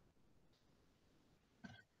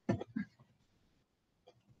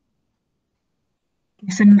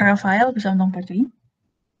 Jason Rafael bisa tolong bacain?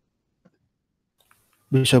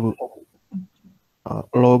 Bisa, Bu.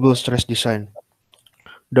 Allowable stress design.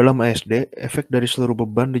 Dalam ASD, efek dari seluruh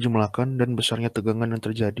beban dijumlahkan dan besarnya tegangan yang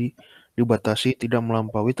terjadi dibatasi tidak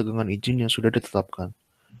melampaui tegangan izin yang sudah ditetapkan.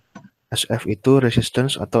 SF itu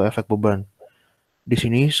resistance atau efek beban. Di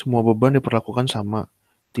sini, semua beban diperlakukan sama.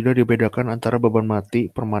 Tidak dibedakan antara beban mati,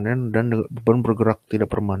 permanen, dan beban bergerak tidak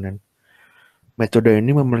permanen. Metode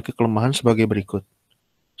ini memiliki kelemahan sebagai berikut.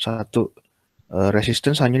 1.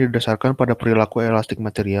 Resistance hanya didasarkan pada perilaku elastik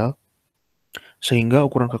material, sehingga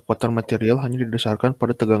ukuran kekuatan material hanya didasarkan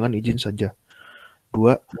pada tegangan izin saja.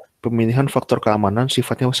 2. Pemilihan faktor keamanan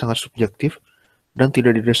sifatnya sangat subjektif dan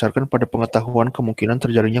tidak didasarkan pada pengetahuan kemungkinan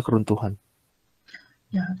terjadinya keruntuhan.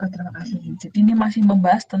 Ya, terima kasih. Jadi ini masih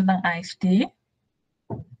membahas tentang ASD.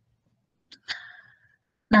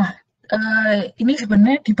 Nah, ini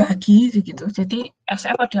sebenarnya dibagi gitu. Jadi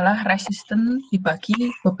SF adalah resisten dibagi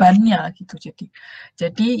bebannya gitu.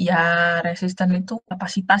 Jadi ya resisten itu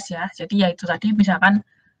kapasitas ya. Jadi ya itu tadi misalkan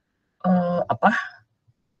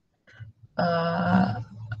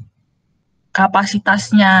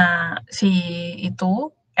kapasitasnya si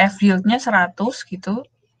itu F yieldnya 100 gitu.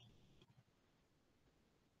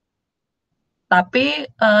 Tapi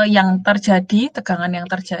yang terjadi, tegangan yang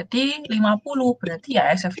terjadi 50, berarti ya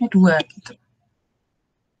SF-nya 2 gitu.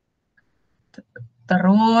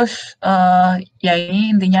 Terus ya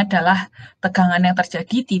ini intinya adalah tegangan yang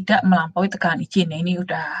terjadi tidak melampaui tegangan izin. Ya, ini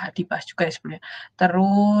udah dibahas juga ya sebelumnya.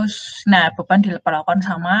 Terus, nah beban diperlakukan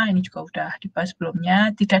sama, ini juga udah dibahas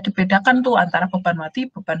sebelumnya. Tidak dibedakan tuh antara beban mati,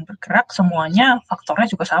 beban bergerak, semuanya faktornya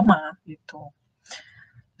juga sama gitu.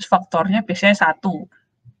 Terus faktornya biasanya 1.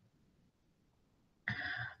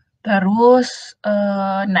 Terus,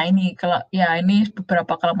 nah ini kalau ya ini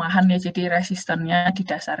beberapa kelemahan ya. Jadi resistennya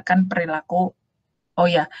didasarkan perilaku,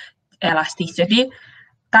 elastis. Jadi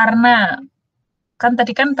karena kan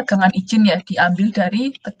tadi kan tegangan izin ya diambil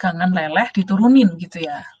dari tegangan leleh diturunin gitu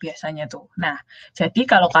ya biasanya tuh. Nah, jadi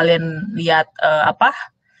kalau kalian lihat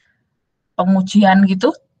pengujian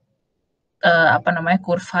gitu,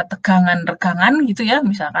 kurva tegangan regangan gitu ya,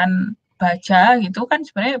 misalkan baja gitu kan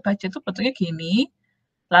sebenarnya baja itu bentuknya gini.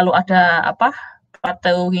 Lalu ada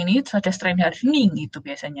plateau gini, terus ada strain hardening gitu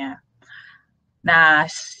biasanya. Nah,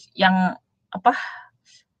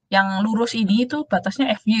 yang lurus ini itu batasnya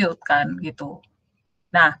F yield kan gitu.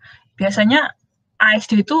 Nah, biasanya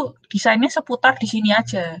ASD itu desainnya seputar di sini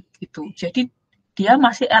aja gitu. Jadi dia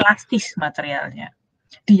masih elastis materialnya.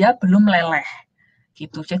 Dia belum meleleh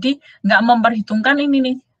gitu. Jadi nggak memperhitungkan ini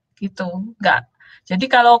nih gitu. Nggak. Jadi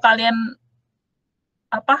kalau kalian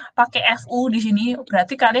pakai FU di sini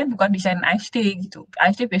berarti kalian bukan desain ASD gitu.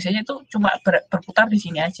 ASD biasanya tuh cuma berputar di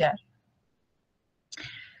sini aja.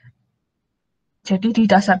 Jadi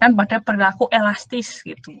didasarkan pada perilaku elastis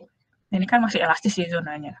gitu. Ini kan masih elastis ya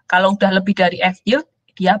zonanya. Kalau udah lebih dari F yield,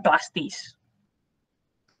 dia plastis.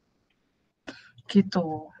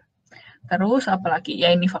 Gitu. Terus apalagi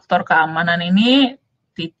ya ini faktor keamanan ini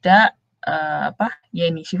tidak ya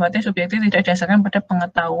ini sifatnya subjektif tidak didasarkan pada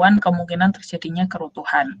pengetahuan kemungkinan terjadinya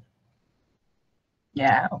keruntuhan.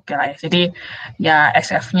 Ya oke lah ya. Jadi ya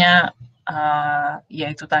SF-nya ya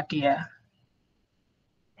itu tadi ya.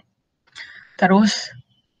 Terus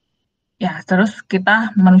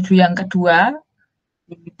kita menuju yang kedua.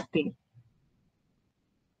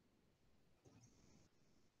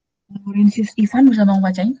 Rinsis Ivan bisa mau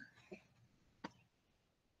bacain?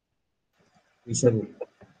 Bisa, Bu.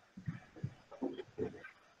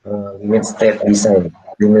 Limit state design.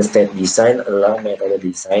 Limit state design adalah metode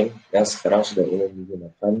desain yang sekarang sudah umum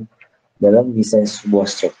digunakan dalam desain sebuah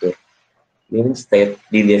struktur. Limit state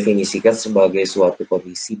didefinisikan sebagai suatu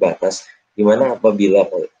kondisi batas di mana apabila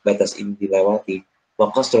batas ini dilewati,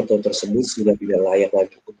 maka struktur tersebut sudah tidak layak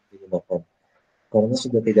lagi untuk digunakan, karena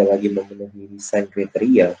sudah tidak lagi memenuhi desain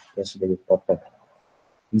kriteria yang sudah ditetapkan.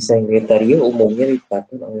 Desain kriteria umumnya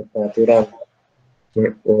ditetapkan oleh peraturan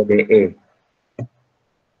JODE.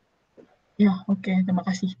 Ya, oke, terima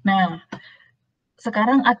kasih. Nah,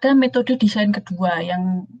 sekarang ada metode desain kedua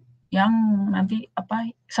yang nanti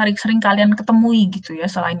sering kalian ketemui gitu ya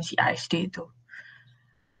selain si ASD itu.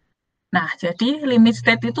 Nah, jadi limit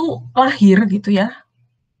state itu lahir gitu ya.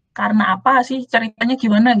 Karena apa sih, ceritanya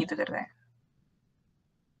gimana gitu ceritanya.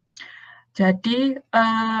 Jadi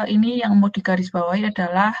ini yang mau digarisbawahi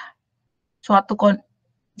adalah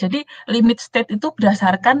jadi limit state itu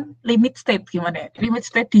berdasarkan limit state gimana ya? Limit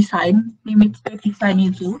state design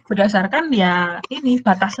itu berdasarkan ya ini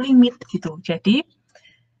batas limit gitu. Jadi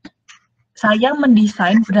saya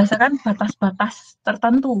mendesain berdasarkan batas-batas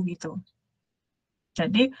tertentu gitu.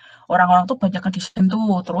 Jadi orang-orang tuh banyak ngedesain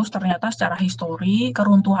tuh, terus ternyata secara histori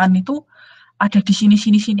keruntuhan itu ada di sini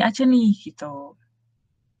aja nih gitu.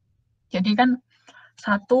 Jadi kan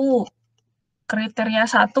kriteria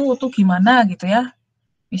satu tuh gimana gitu ya.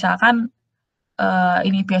 Misalkan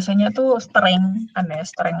ini biasanya tuh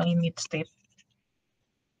strength limit state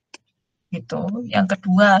gitu. Yang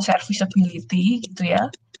kedua serviceability gitu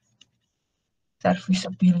ya.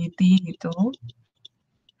 Serviceability gitu.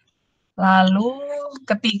 Lalu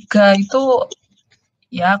ketiga itu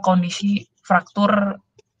ya kondisi fraktur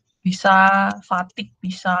bisa, fatigue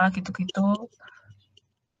bisa gitu-gitu.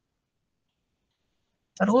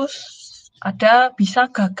 Terus ada bisa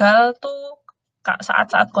gagal tuh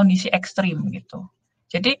saat-saat kondisi ekstrim gitu.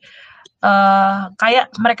 Jadi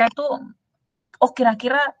kayak mereka itu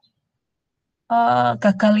kira-kira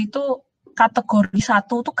gagal itu kategori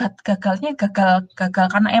satu tuh gagalnya gagal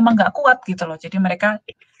karena emang nggak kuat gitu loh. Jadi mereka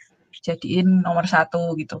jadiin nomor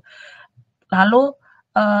satu gitu. Lalu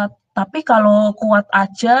tapi kalau kuat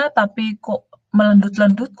aja tapi kok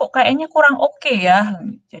melendut-lendut kok kayaknya kurang oke ya.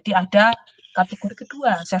 Jadi ada kategori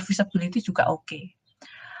kedua, serviceability juga oke.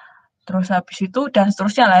 Terus habis itu dan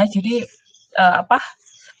seterusnya lah ya. Jadi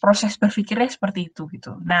proses berpikirnya seperti itu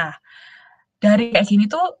gitu. Nah, dari kayak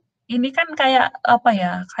gini tuh ini kan kayak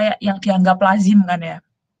kayak yang dianggap lazim kan ya.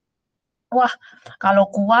 Wah,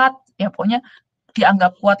 kalau kuat ya pokoknya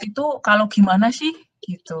dianggap kuat itu kalau gimana sih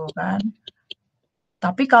gitu kan.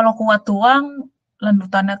 Tapi kalau kuat doang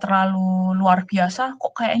lendutannya terlalu luar biasa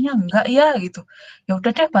kok kayaknya enggak ya gitu. Ya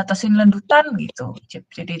udah deh batasin lendutan gitu.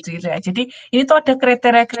 Jadi itu ya. Jadi ini tuh ada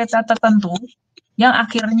kriteria-kriteria tertentu yang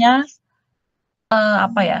akhirnya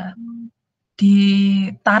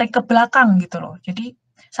ditarik ke belakang gitu loh. Jadi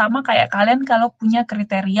sama kayak kalian kalau punya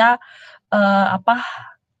kriteria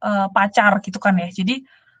pacar gitu kan ya. Jadi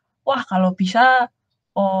wah kalau bisa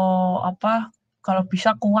kalau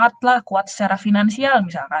bisa kuat secara finansial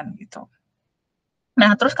misalkan gitu.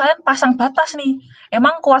 Nah, terus kalian pasang batas nih.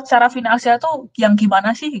 Emang kuat secara finansial tuh yang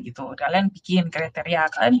gimana sih gitu. Kalian bikin kriteria,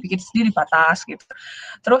 kalian bikin sendiri batas gitu.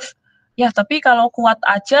 Terus ya tapi kalau kuat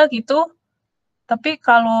aja gitu, tapi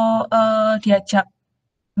kalau diajak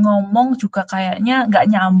ngomong juga kayaknya nggak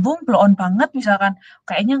nyambung, blow on banget misalkan,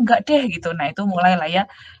 kayaknya nggak deh gitu. Nah itu mulai lah ya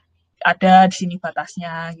ada di sini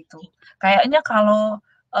batasnya gitu. Kayaknya kalau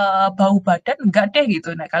bau badan nggak deh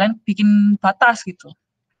gitu. Nah kalian bikin batas gitu.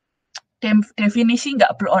 Definisi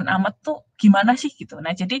nggak blow on amat tuh gimana sih gitu.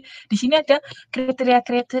 Nah jadi di sini ada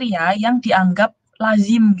kriteria-kriteria yang dianggap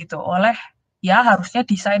lazim gitu oleh ya harusnya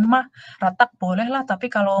desain mah retak boleh lah tapi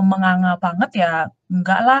kalau menganga banget ya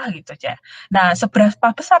enggak lah gitu aja. Nah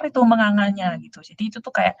seberapa besar itu menganganya gitu. Jadi itu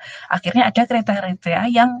tuh kayak akhirnya ada kriteria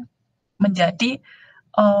yang menjadi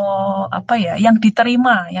yang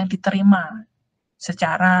diterima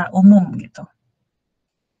secara umum gitu.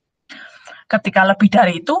 Ketika lebih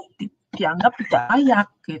dari itu dianggap tidak layak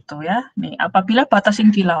gitu ya. Nih, apabila batas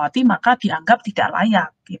yang dilewati maka dianggap tidak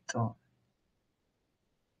layak gitu.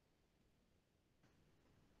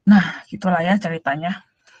 Nah, gitulah ya ceritanya.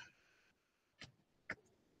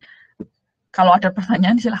 Kalau ada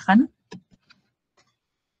pertanyaan silahkan.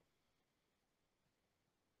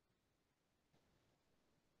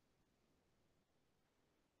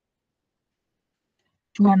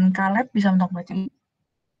 Juan Caleb bisa untuk baca.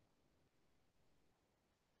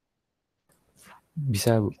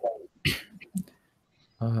 Bisa, Bu.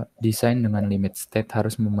 Desain dengan limit state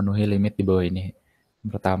harus memenuhi limit di bawah ini.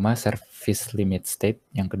 Yang pertama, service limit state.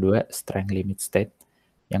 Yang kedua, strength limit state.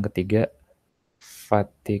 Yang ketiga,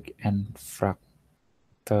 fatigue and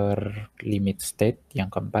fracture limit state.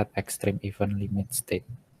 Yang keempat, extreme event limit state.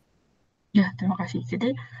 Ya, terima kasih.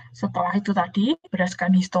 Jadi setelah itu tadi,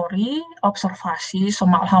 berdasarkan histori, observasi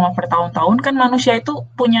selama bertahun-tahun, kan manusia itu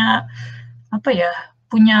punya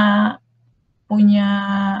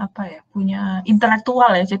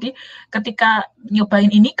intelektual ya. Jadi ketika nyobain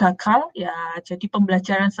ini gagal ya jadi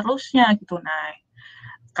pembelajaran seterusnya gitu. Nah,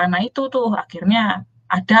 karena itu tuh akhirnya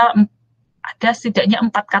ada setidaknya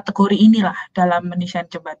 4 kategori inilah dalam mendesain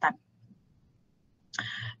jembatan.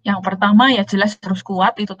 Yang pertama ya jelas harus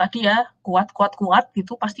kuat, itu tadi ya, kuat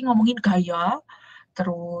gitu, pasti ngomongin gaya,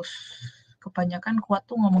 terus kebanyakan kuat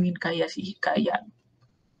tuh ngomongin gaya sih, gaya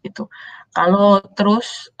gitu. Kalau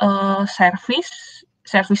terus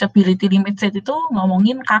serviceability limited itu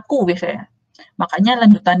ngomongin kaku biasanya. Makanya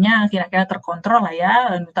lanjutannya kira-kira terkontrol lah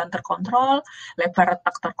ya, lanjutan terkontrol, lebar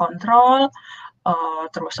retak terkontrol,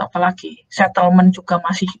 terus apalagi settlement juga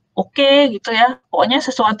masih oke gitu ya. Pokoknya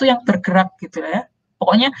sesuatu yang bergerak gitu ya.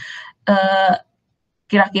 Pokoknya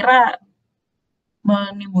kira-kira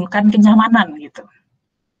menimbulkan kenyamanan gitu.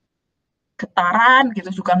 Getaran gitu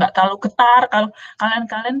juga nggak terlalu getar. Kalau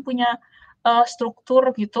kalian punya struktur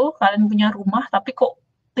gitu, kalian punya rumah tapi kok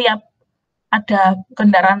tiap ada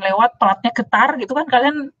kendaraan lewat platnya getar gitu kan,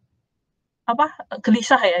 kalian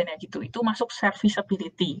gelisah ya ini gitu. Itu masuk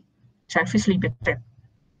serviceability, service limited.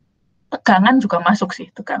 Tegangan juga masuk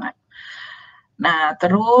sih, tegangan. Nah,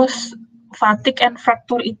 terus fatigue and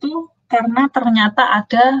fracture itu karena ternyata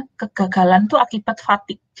ada kegagalan tuh akibat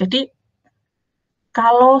fatigue. Jadi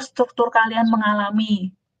kalau struktur kalian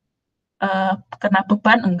mengalami kena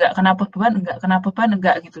beban enggak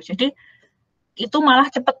gitu. Jadi itu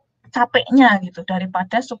malah cepet capeknya gitu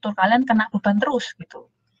daripada struktur kalian kena beban terus gitu.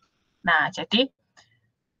 Nah, jadi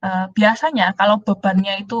biasanya kalau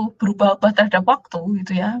bebannya itu berubah-ubah terhadap waktu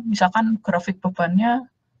gitu ya, misalkan grafik bebannya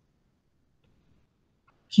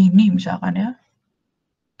gini misalkan ya,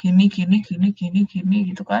 gini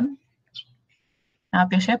gitu kan. Nah,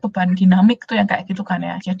 biasanya beban dinamik tuh yang kayak gitu kan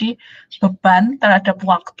ya. Jadi beban terhadap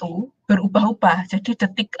waktu berubah-ubah. Jadi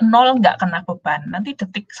detik 0 nggak kena beban, nanti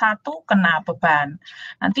detik 1 kena beban.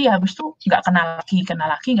 Nanti habis itu nggak kena lagi, nggak kena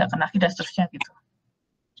lagi, dan seterusnya gitu.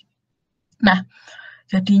 Nah,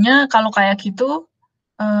 jadinya kalau kayak gitu,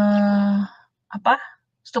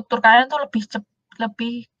 struktur kalian tuh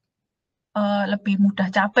lebih mudah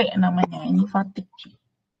capek namanya, ini fatigue.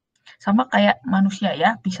 Sama kayak manusia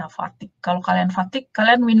ya, bisa fatigue. Kalau kalian fatigue,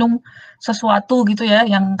 kalian minum sesuatu gitu ya,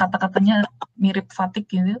 yang kata-katanya mirip fatigue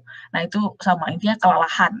gitu. Nah, itu sama, intinya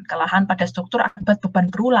kelelahan pada struktur akibat beban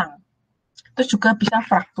berulang. Terus juga bisa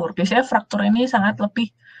fraktur. Biasanya fraktur ini sangat lebih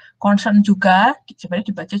concern juga, sebenarnya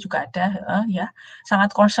dibaca juga ada ya,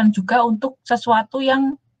 sangat concern juga untuk sesuatu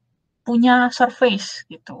yang punya surface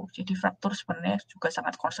gitu. Jadi fraktur sebenarnya juga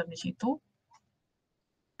sangat concern di situ.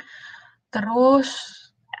 Terus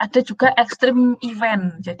ada juga extreme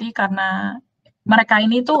event. Jadi karena mereka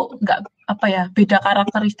ini tuh nggak beda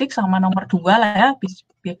karakteristik sama nomor 2 lah ya,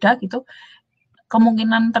 beda gitu.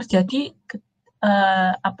 Kemungkinan terjadi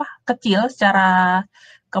kecil secara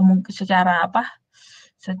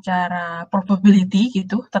probability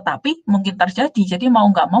gitu, tetapi mungkin terjadi. Jadi mau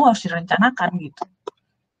nggak mau harus direncanakan gitu.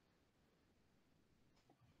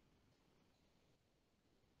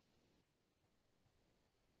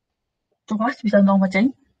 Kelas bisa tolong bacain?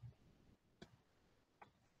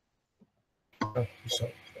 Bisa.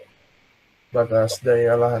 Batas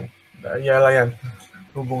daya layan,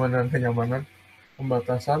 hubungan dengan kenyamanan,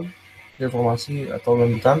 pembatasan, deformasi atau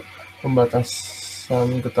lanjutan,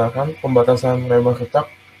 pembatasan getaran, pembatasan lebar retak,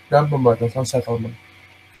 dan pembatasan settlement.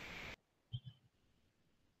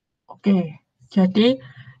 Oke, jadi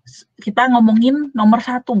kita ngomongin nomor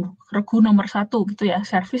 1, regu nomor 1 gitu ya,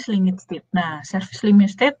 service limit state. Nah, service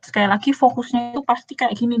limit state sekali lagi fokusnya itu pasti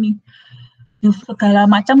kayak gini nih, segala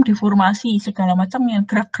macam deformasi, segala macam yang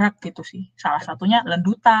gerak-gerak gitu sih. Salah satunya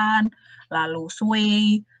lendutan, lalu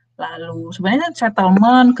sway, lalu sebenarnya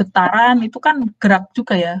settlement, getaran itu kan gerak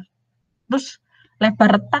juga ya. Terus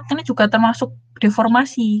lebar retak ini juga termasuk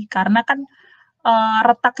deformasi, karena kan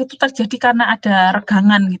retak itu terjadi karena ada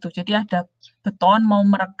regangan gitu. Jadi ada beton mau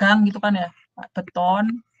meregang gitu kan ya,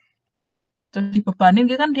 beton terus dibebanin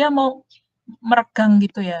gitu kan, dia mau meregang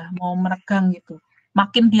gitu ya, mau meregang gitu.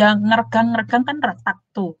 Makin dia ngeregang kan retak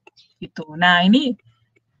tuh gitu. Nah, ini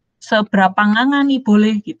seberapa nganga nih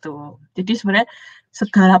boleh gitu. Jadi sebenarnya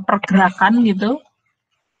segala pergerakan gitu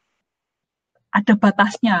ada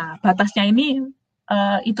batasnya. Batasnya ini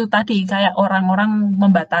itu tadi kayak orang-orang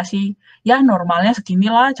membatasi, ya normalnya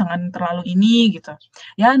seginilah, jangan terlalu ini gitu.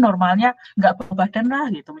 Ya normalnya nggak berbadan lah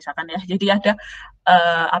gitu misalkan ya. Jadi ada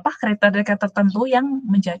kriteria tertentu yang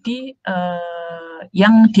menjadi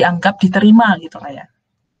yang dianggap diterima gitu lah ya.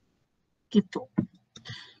 Gitu.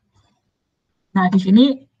 Nah, di sini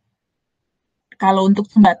kalau untuk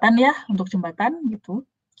jembatan ya, gitu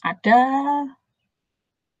ada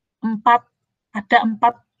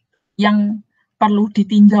 4 yang perlu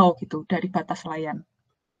ditinjau gitu dari batas layan.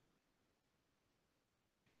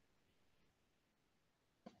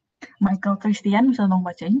 Michael Christian bisa tolong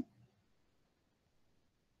bacain?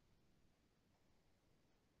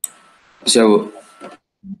 Bisa, Bu.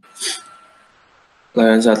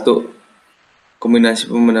 Layan 1. Kombinasi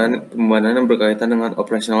pembebanan yang berkaitan dengan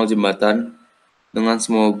operasional jembatan dengan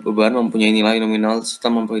semua beban mempunyai nilai nominal serta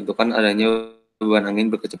memperhitungkan adanya beban angin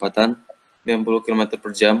berkecepatan 90 km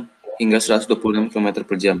per jam hingga 126 km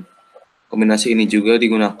per jam. Kombinasi ini juga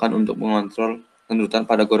digunakan untuk mengontrol kendutan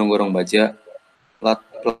pada gorong-gorong baja,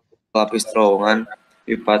 pelapis terowongan,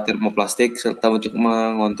 pipa termoplastik, serta untuk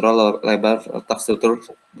mengontrol lebar letak struktur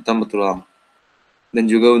beton betulang. Dan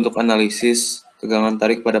juga untuk analisis tegangan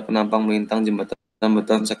tarik pada penampang melintang jembatan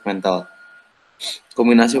beton segmental.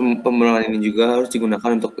 Kombinasi pembebanan ini juga harus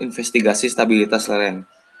digunakan untuk investigasi stabilitas lereng.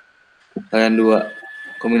 Layan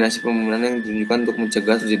 2. Kombinasi pembebanan yang ditunjukkan untuk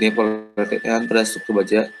mencegah terjadinya pelecehan pada struktur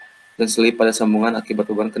baja dan selip pada sambungan akibat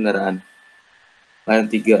beban kendaraan. Layan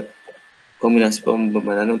 3. Kombinasi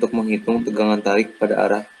pembebanan untuk menghitung tegangan tarik pada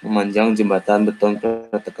arah memanjang jembatan beton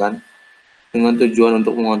pratekan dengan tujuan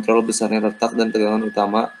untuk mengontrol besarnya letak dan tegangan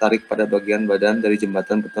utama tarik pada bagian badan dari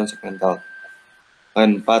jembatan beton segmental.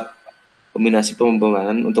 Layan 4. Kombinasi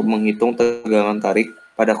pembebanan untuk menghitung tegangan tarik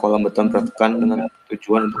pada kolom beton pratekan dengan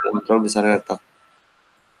tujuan untuk mengontrol besarnya letak.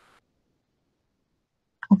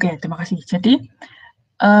 Oke, terima kasih. Jadi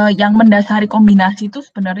yang mendasari kombinasi itu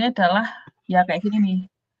sebenarnya adalah ya kayak gini nih.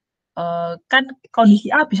 Kan kondisi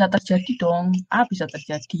A bisa terjadi dong, A bisa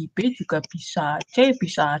terjadi, B juga bisa, C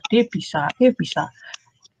bisa, D bisa, E bisa.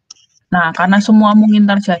 Nah, karena semua mungkin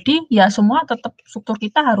terjadi, ya semua tetap struktur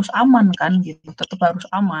kita harus aman kan gitu, tetap harus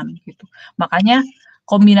aman gitu. Makanya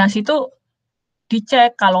kombinasi itu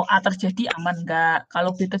dicek kalau A terjadi aman enggak,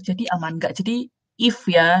 kalau B terjadi aman enggak. Jadi if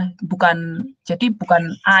ya, bukan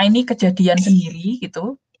A ini kejadian sendiri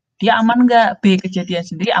gitu, dia aman enggak, B kejadian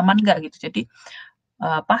sendiri aman enggak gitu. Jadi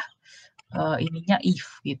ininya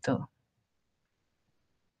if gitu.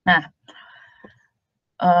 Nah,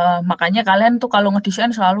 makanya kalian tuh kalau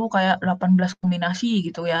ngedesain selalu kayak 18 kombinasi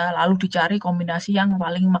gitu ya, lalu dicari kombinasi yang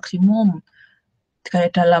paling maksimum,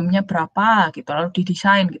 kayak dalamnya berapa gitu, lalu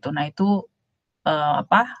didesain gitu. Nah itu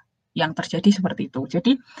yang terjadi seperti itu.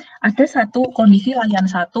 Jadi ada satu kondisi layan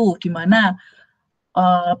 1 di mana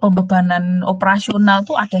pembebanan operasional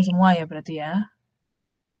tuh ada semua ya berarti ya.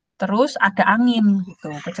 Terus ada angin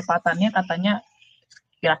gitu, kecepatannya katanya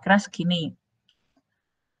kira-kira segini.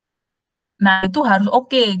 Nah, itu harus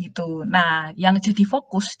oke gitu. Nah, yang jadi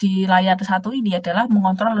fokus di layar 1 ini adalah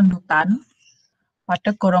mengontrol lendutan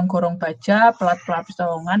pada gorong-gorong baja, pelapis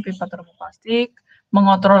terowongan, pipa termoplastik,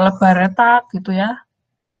 mengontrol lebar retak gitu ya.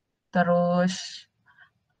 Terus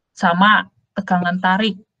sama tegangan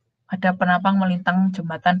tarik pada penampang melintang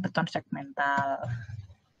jembatan beton segmental.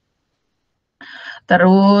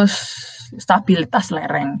 Terus stabilitas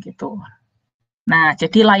lereng gitu. Nah,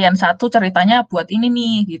 jadi layan 1 ceritanya buat ini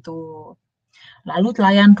nih gitu. Lalu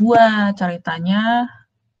layan 2 ceritanya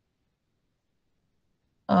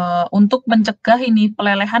untuk mencegah ini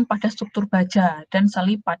pelelehan pada struktur baja dan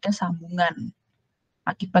selip pada sambungan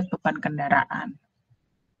akibat beban kendaraan.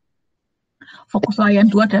 Fokus layan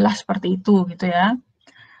 2 adalah seperti itu gitu ya.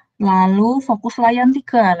 Lalu fokus layan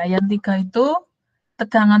 3. Layan 3 itu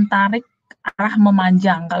tegangan tarik arah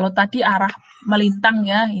memanjang. Kalau tadi arah melintang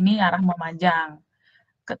ya, ini arah memanjang.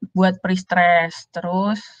 Buat pre-stress,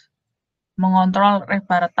 terus mengontrol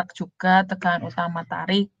lebar retak juga, tegangan utama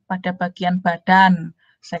tarik pada bagian badan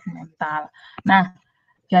segmental. Nah,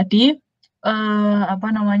 jadi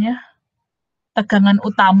tegangan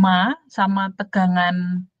utama sama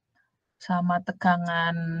tegangan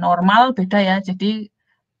normal beda ya. Jadi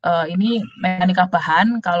ini mekanika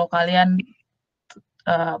bahan. Kalau kalian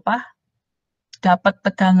dapat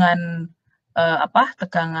tegangan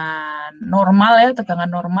tegangan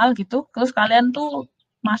normal gitu, terus kalian tuh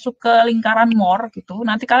masuk ke lingkaran Mohr gitu,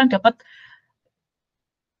 nanti kalian dapat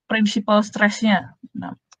prinsipal stressnya.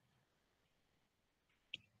 Nah,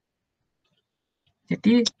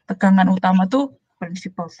 jadi tegangan utama tuh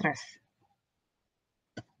prinsipal stress.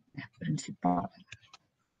 Prinsipal.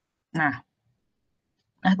 Nah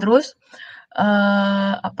terus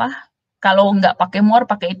kalau nggak pakai Mohr,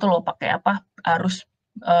 pakai itu loh, pakai harus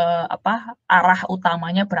arah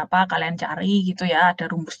utamanya berapa kalian cari gitu ya,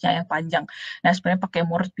 ada rumusnya yang panjang. Nah sebenarnya pakai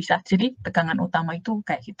Mohr bisa, jadi tegangan utama itu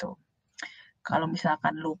kayak gitu. Kalau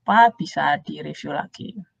misalkan lupa bisa direview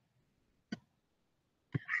lagi.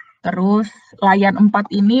 Terus layan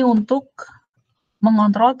 4 ini untuk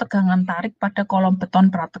mengontrol tegangan tarik pada kolom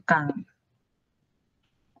beton pratekan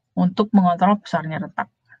untuk mengontrol besarnya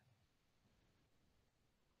retak.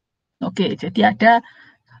 Oke, jadi ada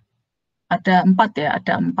 4 ya,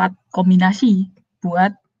 ada 4 kombinasi buat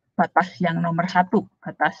batas yang nomor 1,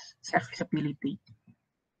 batas serviceability.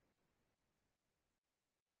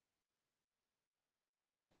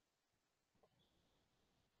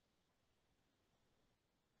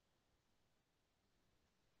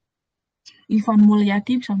 Ivan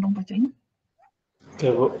Mulyadi bisa tolong bacain. Oke,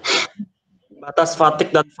 Bu. Batas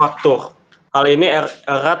fatigue dan fraktur. Hal ini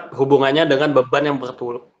erat hubungannya dengan beban yang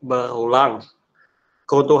berulang.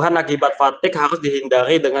 Kerutuhan akibat fatigue harus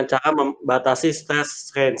dihindari dengan cara membatasi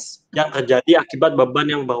stress range yang terjadi akibat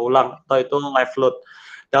beban yang berulang, atau itu live load.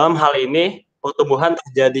 Dalam hal ini, pertumbuhan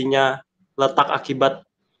terjadinya retak akibat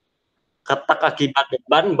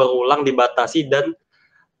beban berulang dibatasi dan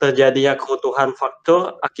terjadinya kerutuhan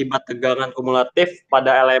fraktur akibat tegangan kumulatif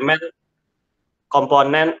pada elemen,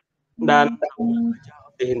 komponen, dan harus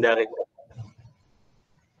dihindari.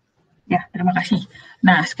 Ya, terima kasih.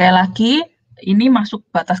 Nah, sekali lagi, ini masuk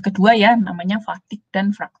batas kedua ya, namanya fatigue dan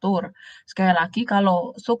fraktur. Sekali lagi,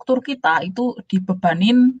 kalau struktur kita itu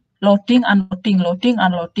dibebanin loading, unloading, loading,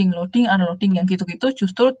 unloading, loading, unloading, yang gitu-gitu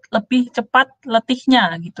justru lebih cepat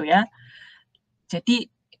letihnya gitu ya. Jadi,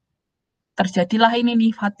 terjadilah ini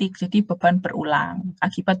nih fatigue, jadi beban berulang,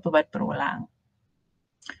 akibat beban berulang.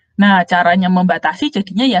 Nah, caranya membatasi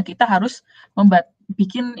jadinya ya kita harus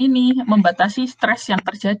bikin ini, membatasi stres yang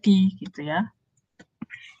terjadi gitu ya.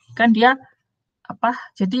 Kan dia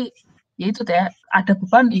jadi ya itu ya, ada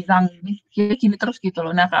beban hilang gini terus gitu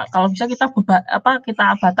loh. Nah, kalau bisa kita kita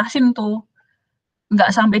batasin tuh, nggak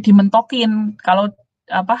sampai dimentokin. Kalau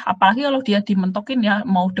apalagi kalau dia dimentokin ya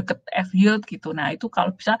mau deket F-yield gitu. Nah, itu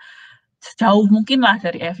kalau bisa sejauh mungkin lah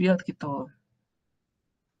dari F-yield gitu.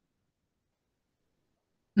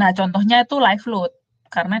 Nah, contohnya itu live load,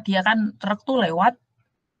 karena dia kan truk tuh lewat,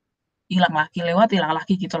 hilang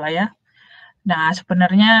lagi gitu lah ya. Nah,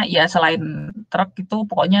 sebenarnya ya selain truk itu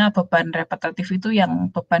pokoknya beban repetitif itu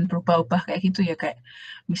yang beban berubah-ubah kayak gitu ya, kayak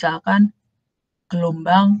misalkan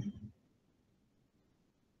gelombang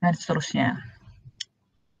dan seterusnya.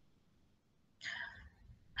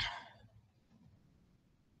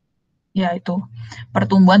 Ya itu,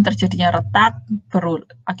 pertumbuhan terjadinya retak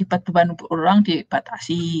akibat beban berulang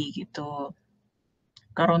dibatasi gitu.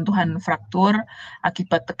 Keruntuhan fraktur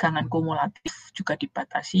akibat tegangan kumulatif juga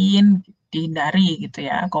dibatasin, dihindari gitu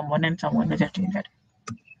ya, komponen sama energi dihindari.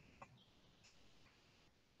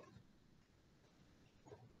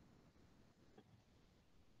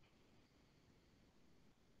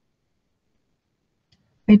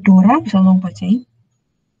 Fedora bisa tolong bacain?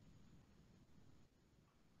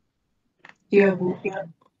 Iya, Bu.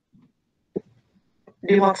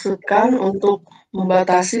 Dimaksudkan untuk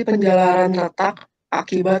membatasi penjalaran retak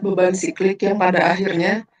akibat beban siklik yang pada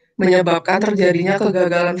akhirnya menyebabkan terjadinya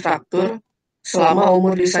kegagalan fraktur selama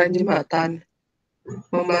umur desain jembatan.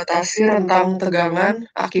 Membatasi rentang tegangan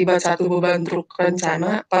akibat satu beban truk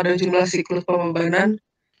rencana pada jumlah siklus pembebanan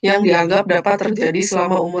yang dianggap dapat terjadi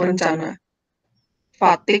selama umur rencana.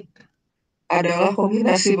 Fatigue adalah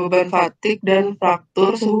kombinasi beban fatigue dan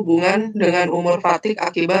fraktur sehubungan dengan umur fatigue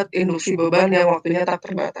akibat induksi beban yang waktunya tak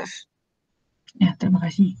terbatas. Ya, terima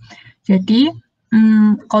kasih. Jadi,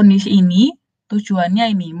 kondisi ini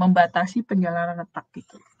tujuannya ini membatasi penjalaran retak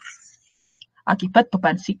gitu. Akibat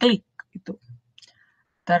beban siklik gitu.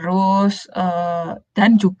 Terus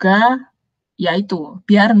dan juga yaitu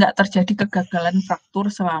biar nggak terjadi kegagalan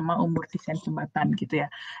fraktur selama umur desain jembatan gitu ya.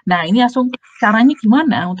 Nah, ini langsung caranya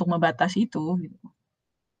gimana untuk membatasi itu gitu.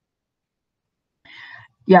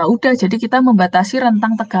 Ya udah, jadi kita membatasi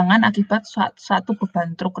rentang tegangan akibat suatu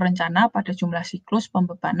beban truk rencana pada jumlah siklus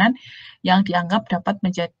pembebanan yang dianggap dapat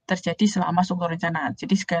terjadi selama struktur rencana.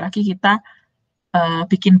 Jadi sekali lagi kita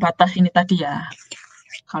bikin batas ini tadi ya.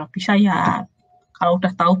 Kalau bisa ya, kalau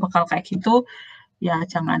udah tahu bakal kayak gitu, ya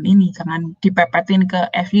jangan dipepetin ke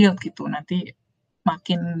F-yield gitu. Nanti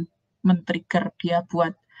makin men-trigger dia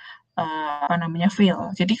buat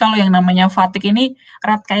fail. Jadi kalau yang namanya fatigue ini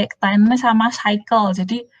erat kaitannya sama cycle.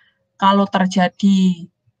 Jadi kalau terjadi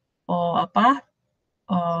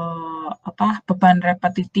beban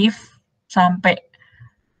repetitif sampai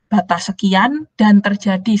batas sekian dan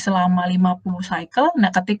terjadi selama 50 cycle. Nah,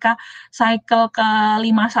 ketika cycle ke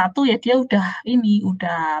 51 ya dia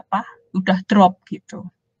udah drop gitu.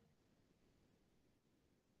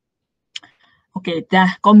 Oke,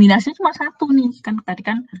 kombinasinya cuma satu nih. Kan tadi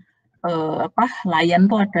kan layan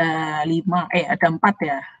tuh ada 4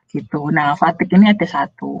 ya gitu. Nah, fatigue ini ada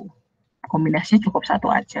 1. Kombinasinya cukup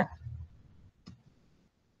 1 aja.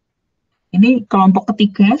 Ini kelompok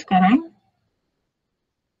ketiga sekarang.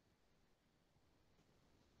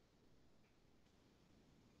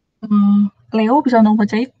 Leo bisa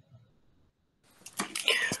bacain?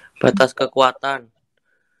 Batas kekuatan.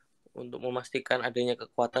 untuk memastikan adanya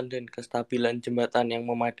kekuatan dan kestabilan jembatan yang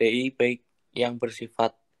memadai, baik yang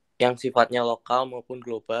sifatnya lokal maupun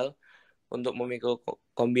global, untuk memikul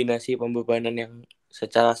kombinasi pembebanan yang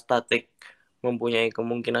secara statik mempunyai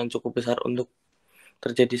kemungkinan cukup besar untuk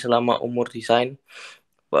terjadi selama umur desain.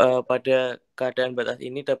 Pada keadaan batas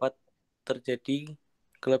ini dapat terjadi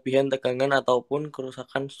kelebihan tegangan ataupun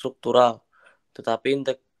kerusakan struktural, tetapi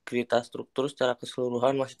integritas struktur secara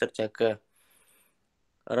keseluruhan masih terjaga.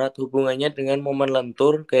 Erat hubungannya dengan momen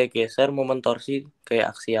lentur, gaya geser, momen torsi,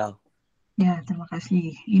 gaya aksial. Ya, terima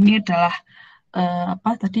kasih. Ini adalah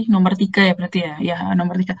apa tadi nomor 3 ya berarti ya? Ya,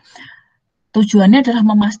 nomor 3. Tujuannya adalah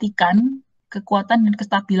memastikan kekuatan dan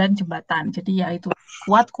kestabilan jembatan. Jadi ya itu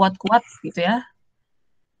kuat gitu ya.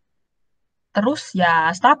 Terus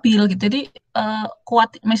ya stabil gitu. Jadi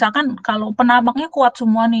kuat, misalkan kalau penambangnya kuat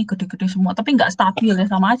semua nih, gede-gede semua, tapi nggak stabil ya,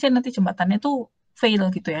 sama aja nanti jembatannya tuh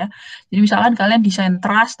fail gitu ya. Jadi misalkan kalian desain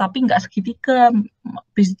truss tapi nggak segitiga,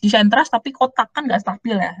 desain truss tapi kotak, kan nggak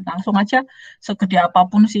stabil ya. Langsung aja segede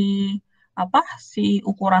apapun si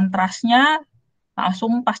ukuran trussnya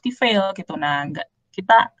langsung pasti fail gitu. Nah,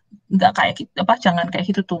 kita nggak kayak gitu, jangan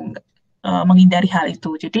kayak gitu tuh, menghindari hal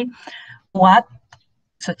itu. Jadi kuat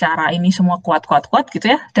secara ini semua kuat gitu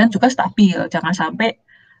ya, dan juga stabil, jangan sampai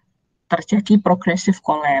terjadi progressive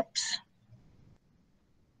collapse.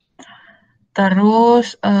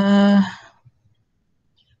 Terus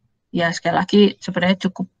ya sekali lagi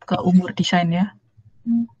sebenarnya cukup ke umur desain ya.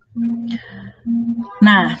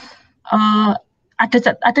 Nah,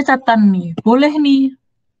 ada catatan nih, boleh nih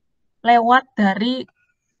lewat dari,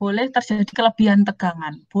 boleh terjadi kelebihan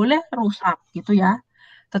tegangan, boleh rusak gitu ya,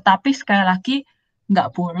 tetapi sekali lagi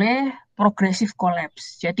nggak boleh progressive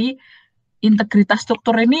collapse. Jadi integritas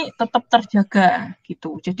struktur ini tetap terjaga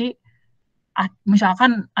gitu. Jadi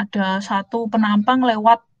misalkan ada satu penampang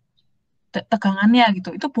lewat tegangannya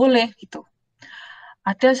gitu, itu boleh gitu.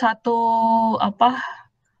 Ada satu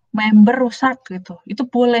member rusak gitu, itu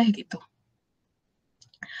boleh gitu.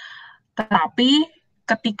 Tetapi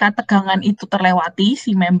ketika tegangan itu terlewati,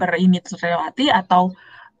 si member ini terlewati, atau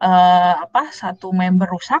satu member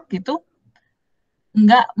rusak gitu,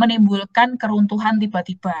 nggak menimbulkan keruntuhan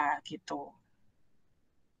tiba-tiba gitu.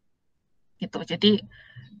 Jadi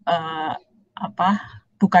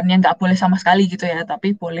bukannya nggak boleh sama sekali gitu ya,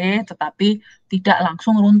 tapi boleh, tetapi tidak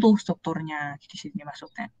langsung runtuh strukturnya di sini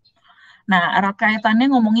maksudnya. Nah, erat kaitannya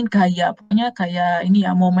ngomongin gaya, pokoknya gaya ini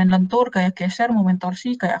ya, momen lentur, gaya geser, momen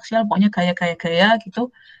torsi, gaya aksial, pokoknya gaya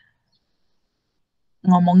gitu.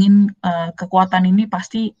 Ngomongin kekuatan ini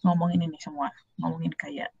pasti ngomongin ini semua, ngomongin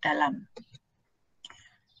gaya dalam.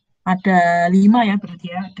 Ada 5 ya berarti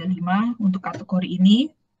ya, ada 5 untuk kategori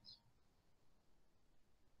ini.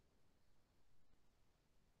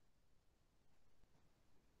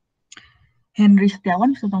 Henry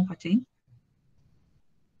Setiawan, bisa tolong bacain?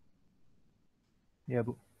 Ya,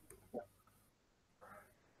 Bu.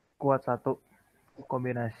 Kuat 1.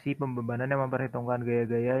 Kombinasi pembebanan yang memperhitungkan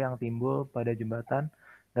gaya-gaya yang timbul pada jembatan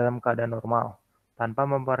dalam keadaan normal, tanpa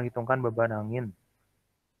memperhitungkan beban angin.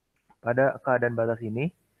 Pada keadaan batas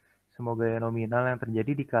ini, semua gaya nominal yang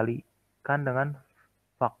terjadi dikalikan dengan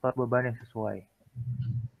faktor beban yang sesuai.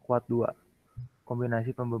 Kuat 2.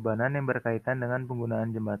 Kombinasi pembebanan yang berkaitan dengan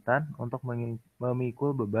penggunaan jembatan untuk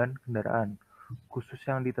memikul beban kendaraan, khusus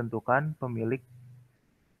yang ditentukan pemilik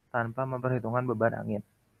tanpa memperhitungkan beban angin.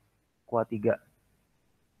 Kuat 3.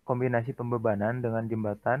 Kombinasi pembebanan dengan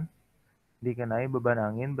jembatan dikenai beban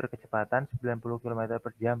angin berkecepatan 90 km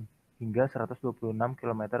per jam hingga 126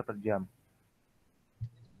 km per jam.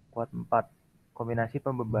 Kuat 4. Kombinasi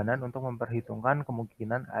pembebanan untuk memperhitungkan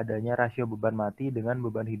kemungkinan adanya rasio beban mati dengan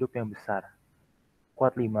beban hidup yang besar.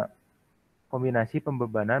 Kuat 5. Kombinasi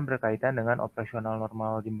pembebanan berkaitan dengan operasional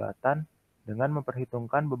normal jembatan dengan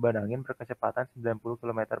memperhitungkan beban angin berkecepatan 90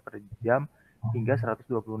 km per jam hingga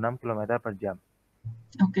 126 km per jam.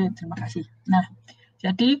 Oke, terima kasih. Nah,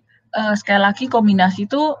 jadi sekali lagi kombinasi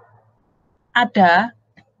itu ada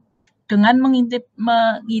dengan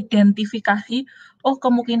mengidentifikasi, oh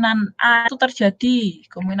kemungkinan A itu terjadi,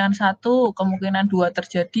 kemungkinan 1, kemungkinan 2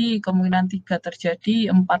 terjadi, kemungkinan 3 terjadi,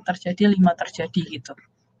 4 terjadi, 5 terjadi gitu.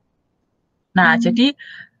 Nah, jadi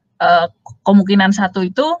kemungkinan 1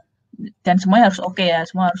 itu, dan semuanya harus oke ya,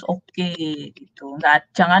 semua harus oke gitu.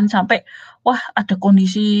 Jangan sampai wah ada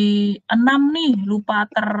kondisi 6 nih, lupa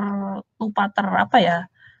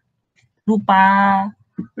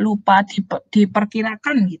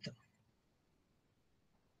diperkirakan gitu.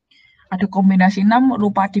 Ada kombinasi 6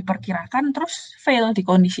 lupa diperkirakan terus fail di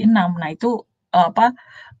kondisi 6. Nah, itu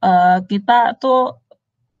kita tuh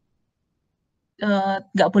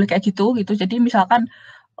nggak boleh kayak gitu. Jadi misalkan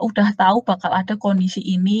udah tahu bakal ada kondisi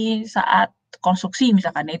ini saat konstruksi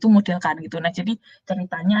misalkan, itu modelkan gitu. Nah, jadi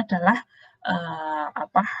ceritanya adalah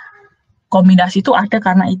kombinasi itu ada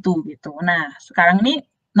karena itu gitu. Nah, sekarang ini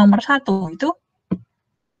nomor 1 itu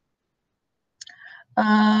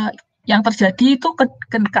yang terjadi itu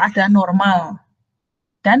keadaan normal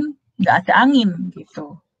dan nggak ada angin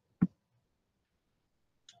gitu.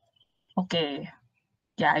 Oke,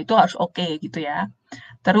 ya itu harus oke gitu ya.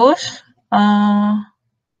 Terus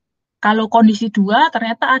kalau kondisi 2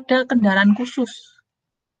 ternyata ada kendaraan khusus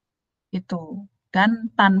itu dan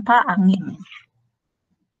tanpa angin,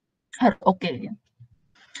 harus oke.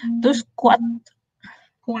 Terus kuat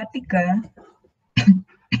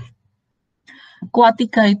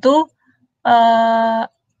 3 itu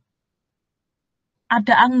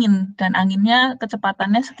ada angin dan anginnya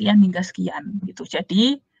kecepatannya sekian hingga sekian gitu.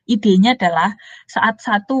 Jadi idenya adalah saat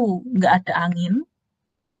 1 nggak ada angin,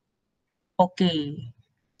 oke.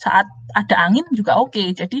 Saat ada angin juga oke.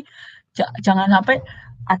 Jadi jangan sampai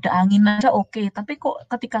ada angin aja oke, tapi kok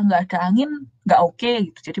ketika nggak ada angin nggak oke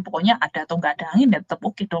gitu. Jadi pokoknya ada atau nggak ada angin ya tetap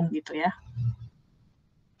oke dong gitu ya.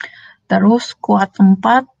 Terus kuat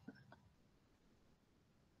 4,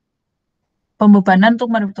 pembebanan untuk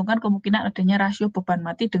memperhitungkan kemungkinan adanya rasio beban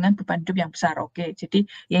mati dengan beban hidup yang besar. Oke, jadi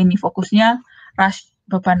ya ini fokusnya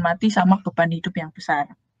beban mati sama beban hidup yang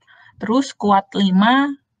besar. Terus kuat 5,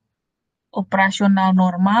 operasional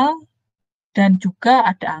normal dan juga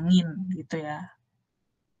ada angin gitu ya.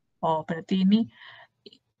 Oh, berarti ini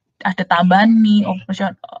ada tambahan nih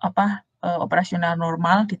operasional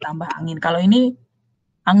normal ditambah angin. Kalau ini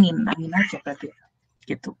angin aja berarti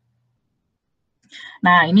gitu.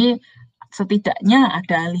 Nah, ini setidaknya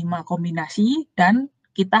ada 5 kombinasi dan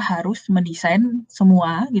kita harus mendesain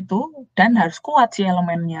semua gitu dan harus kuat sih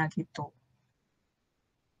elemennya gitu.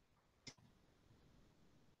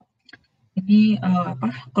 Ini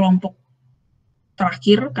kelompok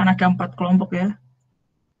terakhir karena ada 4 kelompok ya.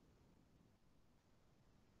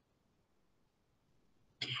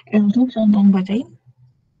 Langsung tolong bacain.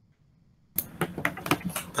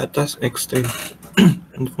 Batas ekstrim.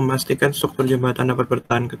 Untuk memastikan struktur jembatan dapat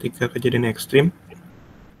bertahan ketika kejadian ekstrim,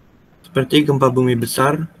 seperti gempa bumi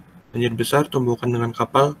besar, banjir besar, tumbukan dengan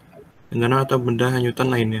kapal, bencana atau benda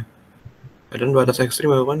hanyutan lainnya. Dan batas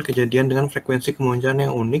ekstrim merupakan kejadian dengan frekuensi kemunculan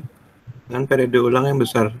yang unik dengan periode ulang yang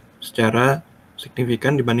besar secara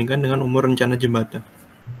signifikan dibandingkan dengan umur rencana jembatan.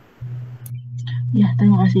 Ya,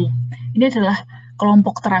 terima kasih. Ini adalah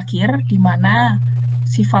kelompok terakhir di mana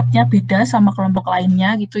sifatnya beda sama kelompok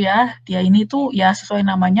lainnya gitu ya. Dia ini tuh ya sesuai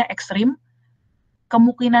namanya ekstrim.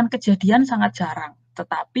 Kemungkinan kejadian sangat jarang,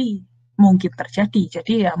 tetapi mungkin terjadi.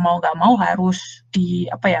 Jadi ya mau nggak mau harus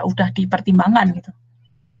udah dipertimbangkan gitu.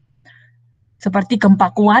 Seperti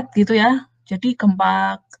gempa kuat gitu ya. Jadi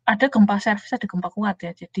ada gempa service, ada gempa kuat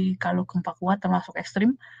ya. Jadi kalau gempa kuat termasuk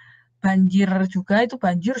ekstrim, banjir juga itu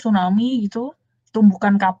banjir, tsunami gitu,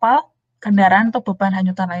 tumbukan kapal, kendaraan atau beban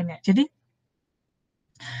hanyutan lainnya. Jadi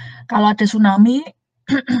kalau ada tsunami,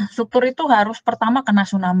 struktur itu harus pertama kena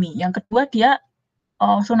tsunami. Yang kedua dia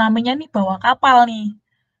tsunami-nya nih bawa kapal nih.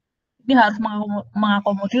 Ini harus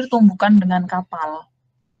mengakomodir tumbukan dengan kapal.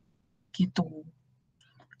 Gitu.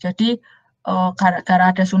 Jadi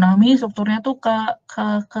gara-gara ada tsunami, strukturnya tuh kan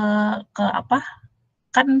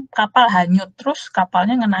kapal hanyut, terus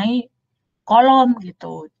kapalnya ngenai kolom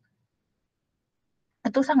gitu.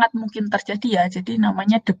 Itu sangat mungkin terjadi ya. Jadi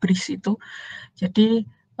namanya debris itu. Jadi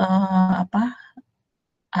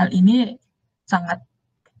hal ini sangat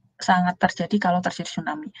terjadi kalau terjadi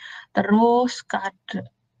tsunami. Terus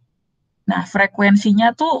nah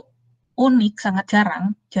frekuensinya tuh unik, sangat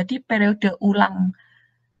jarang. Jadi periode ulang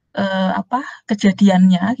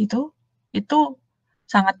kejadiannya gitu itu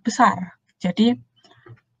sangat besar. Jadi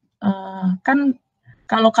kan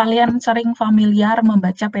kalau kalian sering familiar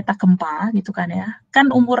membaca peta gempa gitu kan ya,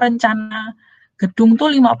 kan umur rencana gedung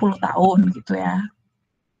tuh 50 tahun gitu ya.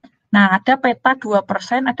 Nah, ada peta 2%,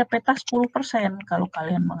 ada peta 10% kalau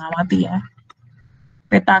kalian mengamati ya.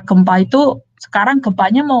 Peta gempa itu sekarang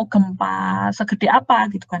gempanya mau gempa segede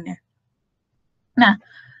apa gitu kan ya. Nah,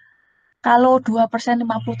 kalau 2%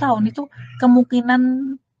 50 tahun itu kemungkinan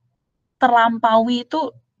terlampaui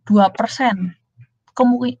itu 2%.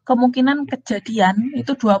 Kemungkinan kejadian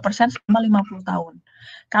itu 2% selama 50 tahun.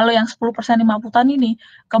 Kalau yang 10% 50 tahun ini,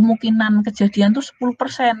 kemungkinan kejadian itu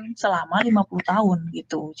 10% selama 50 tahun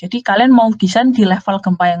gitu. Jadi kalian mau desain di level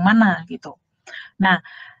gempa yang mana gitu. Nah,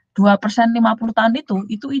 2% 50 tahun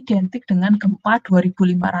itu identik dengan gempa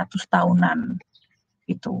 2500 tahunan.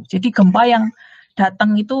 Gitu. Jadi gempa yang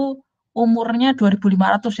datang itu umurnya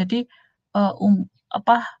 2500. Jadi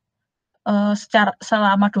secara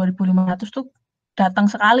selama 2500 tuh datang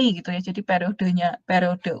sekali gitu ya. Jadi periode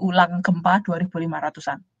ulang gempa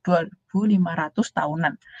 2500-an, 2500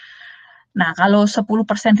 tahunan. Nah, kalau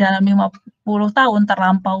 10% dalam 50 tahun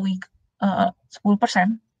terlampaui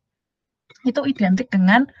 10%, itu identik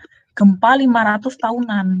dengan gempa 500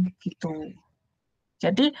 tahunan gitu.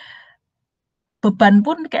 Jadi beban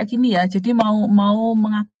pun kayak gini ya. Jadi mau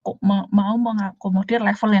mengakomodir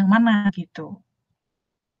level yang mana gitu.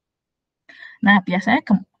 Nah, biasanya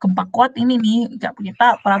gempa kuat ini nih,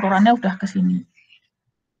 kita peraturannya udah ke sini.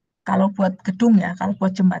 Kalau buat gedung ya, kalau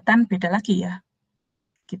buat jembatan beda lagi ya,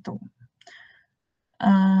 gitu.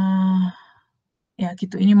 Ya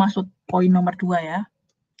gitu, ini maksud poin nomor 2 ya.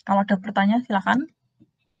 Kalau ada pertanyaan silakan.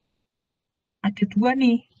 Ada 2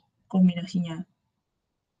 nih kombinasinya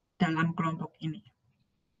dalam kelompok ini.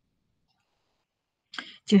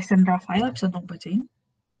 Jason Rafael bisa tolong bacain?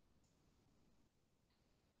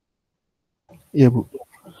 Iya, Bu.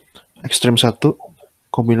 Ekstrem 1,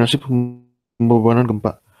 kombinasi pembebanan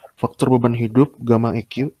gempa. Faktor beban hidup gamma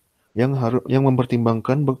EQ yang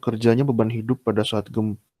mempertimbangkan bekerjanya beban hidup pada saat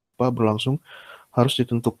gempa berlangsung harus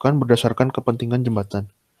ditentukan berdasarkan kepentingan jembatan.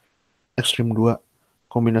 Ekstrem 2,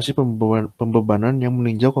 kombinasi pembebanan yang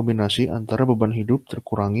meninjau kombinasi antara beban hidup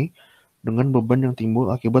terkurangi dengan beban yang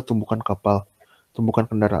timbul akibat tumbukan kapal, tumbukan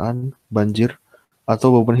kendaraan, banjir,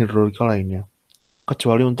 atau beban hidrolika lainnya,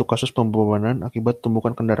 kecuali untuk kasus pembebanan akibat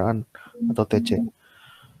tumbukan kendaraan atau TC.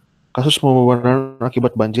 Kasus pembebanan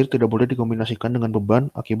akibat banjir tidak boleh dikombinasikan dengan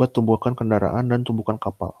beban akibat tumbukan kendaraan dan tumbukan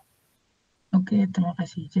kapal. Oke, terima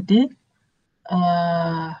kasih. Jadi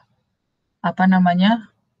apa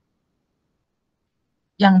namanya?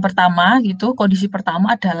 Yang pertama gitu, kondisi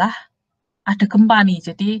pertama adalah ada gempa nih.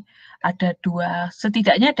 Jadi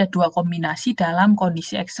setidaknya ada 2 kombinasi dalam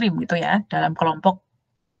kondisi ekstrim gitu ya, dalam kelompok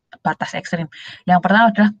batas ekstrim. Yang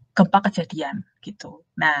pertama adalah gempa kejadian gitu.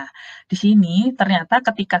 Nah, di sini ternyata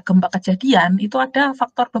ketika gempa kejadian itu ada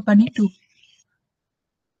faktor beban hidup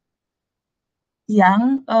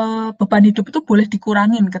yang beban hidup itu boleh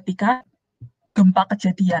dikurangin ketika gempa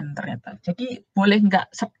kejadian ternyata. Jadi boleh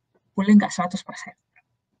nggak 100%.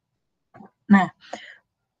 Nah,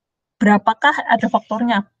 berapakah ada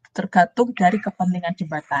faktornya? Tergantung dari kepentingan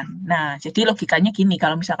jembatan. Nah, jadi logikanya gini,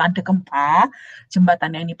 kalau misalkan ada gempa,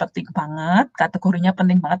 jembatannya ini penting banget, kategorinya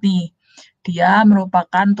penting banget nih. Dia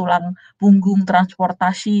merupakan tulang punggung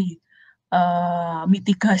transportasi,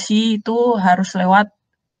 mitigasi itu harus lewat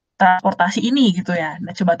transportasi ini gitu ya.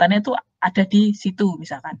 Nah, jembatannya itu ada di situ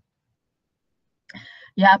misalkan.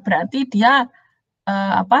 Ya, berarti dia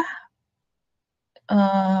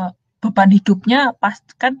beban hidupnya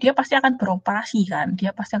kan dia pasti akan beroperasi kan,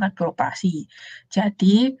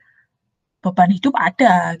 jadi beban hidup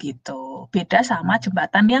ada gitu, beda sama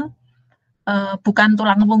jembatan yang bukan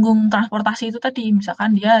tulang punggung transportasi itu tadi,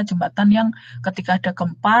 misalkan dia jembatan yang ketika ada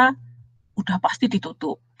gempa udah pasti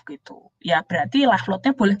ditutup gitu, ya berarti life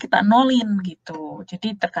load-nya boleh kita nolin gitu,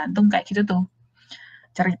 jadi tergantung kayak gitu tuh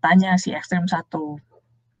ceritanya si ekstrem 1.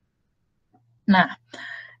 Nah,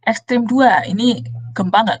 ekstrem 2 ini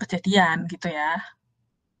gempa nggak kejadian gitu ya,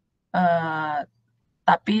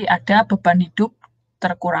 tapi ada beban hidup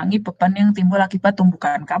terkurangi beban yang timbul akibat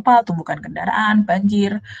tumbukan kapal, tumbukan kendaraan,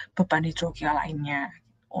 banjir, beban hidrolika lainnya.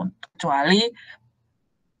 Kecuali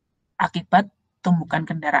akibat tumbukan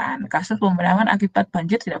kendaraan. Kasus pembebanan akibat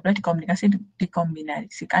banjir tidak boleh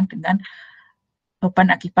dikombinasikan dengan beban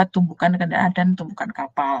akibat tumbukan kendaraan dan tumbukan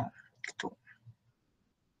kapal. Gitu.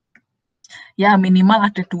 Ya minimal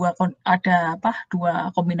ada dua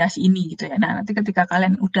kombinasi ini gitu ya. Nah nanti ketika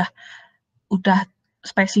kalian udah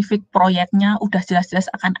spesifik proyeknya, udah jelas-jelas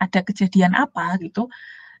akan ada kejadian apa gitu,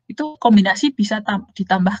 itu kombinasi bisa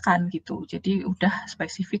ditambahkan gitu. Jadi udah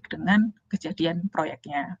spesifik dengan kejadian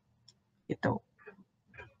proyeknya gitu.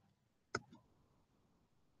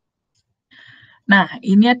 Nah,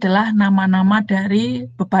 ini adalah nama-nama dari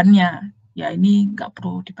bebannya. Ya, ini nggak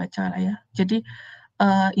perlu dibaca lah ya. Jadi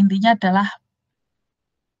intinya adalah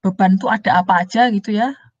beban itu ada apa aja gitu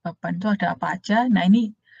ya. Beban itu ada apa aja. Nah, ini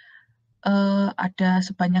ada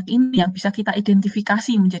sebanyak ini yang bisa kita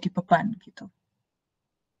identifikasi menjadi beban gitu.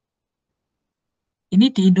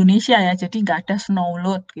 Ini di Indonesia ya, jadi nggak ada snow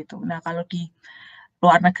load gitu. Nah, kalau di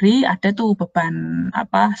luar negeri ada tuh beban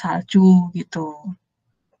salju gitu.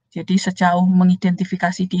 Jadi sejauh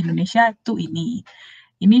mengidentifikasi di Indonesia itu ini.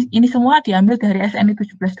 Ini semua diambil dari SNI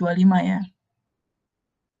 1725 ya.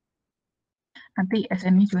 Nanti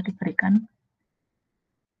SNI juga diberikan.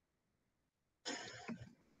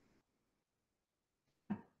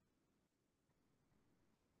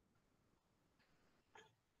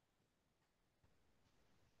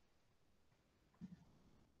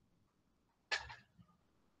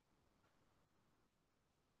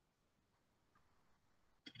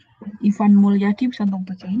 Ivan Mulyadi bisa tolong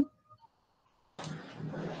bacain.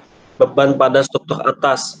 Beban pada struktur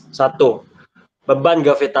atas. 1. Beban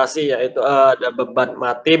gravitasi, yaitu ada beban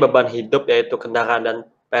mati, beban hidup, yaitu kendaraan dan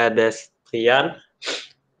pedestrian.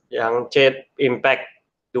 Yang C, impact.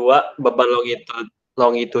 2, beban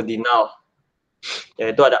longitudinal,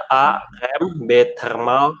 yaitu ada A, rem, B,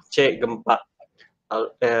 thermal, C, gempa.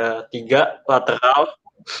 3, lateral,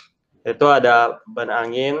 yaitu ada beban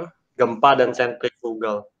angin, gempa, dan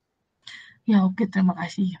sentrifugal. Ya, oke, terima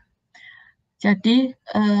kasih. Jadi,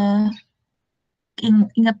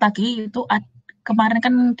 ingat lagi itu kemarin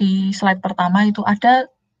kan di slide pertama itu ada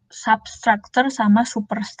substructure sama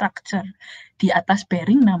superstructure. Di atas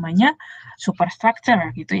bearing namanya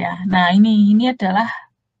superstructure gitu ya. Nah, ini adalah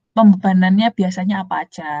pembebanannya biasanya apa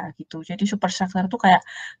aja gitu. Jadi superstructure itu kayak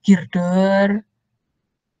girder,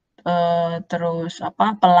 terus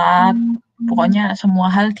apa, pelat, pokoknya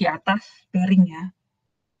semua hal di atas bearing ya.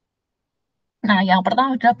 Nah, yang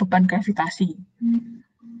pertama adalah beban gravitasi.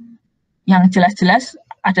 Yang jelas-jelas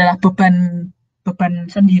adalah beban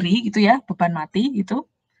sendiri gitu ya, beban mati gitu.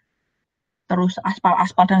 Terus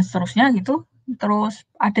aspal dan seterusnya gitu. Terus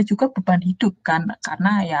ada juga beban hidup kan,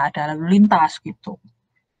 karena ya ada lalu lintas gitu.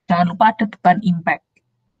 Jangan lupa ada beban impact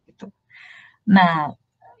gitu. Nah,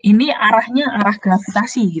 ini arahnya arah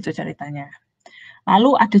gravitasi gitu ceritanya.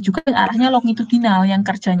 Lalu ada juga yang arahnya longitudinal, yang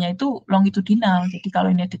kerjanya itu longitudinal. Jadi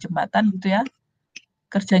kalau ini ada jembatan gitu ya,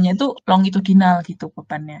 kerjanya itu longitudinal gitu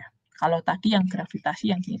bebannya. Kalau tadi yang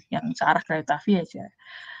gravitasi yang searah gravitasi aja.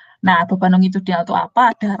 Nah, beban longitudinal itu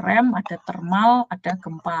apa? Ada rem, ada thermal, ada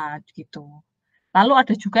gempa gitu. Lalu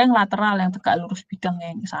ada juga yang lateral, yang tegak lurus bidang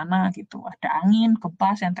yang ke sana gitu. Ada angin,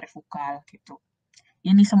 gempa, sentrifugal gitu.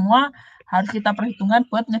 Ini semua harus kita perhitungkan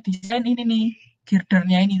buat ngedesain ini nih,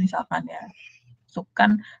 girdernya ini misalkan ya.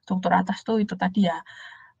 Kan struktur atas tuh itu tadi ya,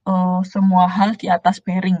 semua hal di atas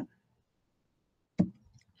bearing.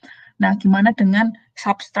 Nah, gimana dengan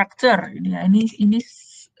substructure? Ini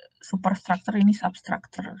superstructure, ini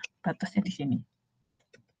substructure. Batasnya di sini.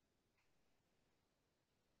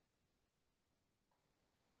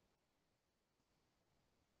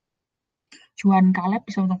 Juan Caleb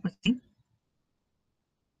bisa untuk berarti.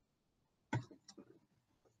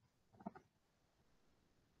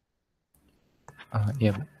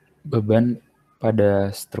 Ya, beban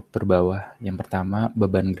pada struktur bawah. Yang pertama,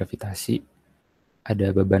 beban gravitasi.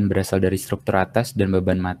 Ada beban berasal dari struktur atas dan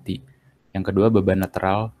beban mati. Yang kedua, beban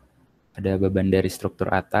lateral. Ada beban dari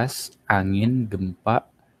struktur atas, angin,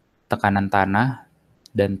 gempa, tekanan tanah,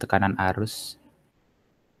 dan tekanan arus,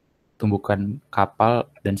 tumbukan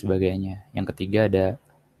kapal, dan sebagainya. Yang ketiga ada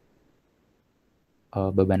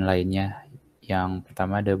beban lainnya. Yang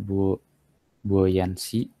pertama ada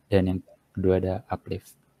buoyancy, dan yang kedua ada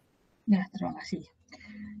uplift. Ya, terima kasih.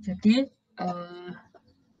 Jadi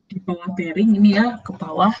di bawah bearing ini ya, ke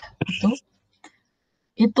bawah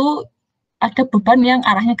itu ada beban yang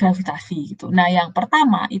arahnya gravitasi gitu. Nah, yang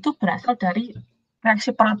pertama itu berasal dari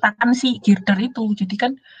reaksi perletakan si girder itu. Jadi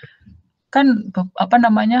kan apa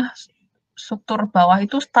namanya, struktur bawah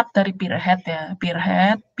itu start dari pier head ya,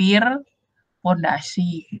 pier,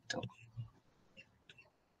 pondasi gitu.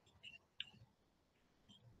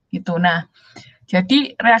 Gitu. Nah,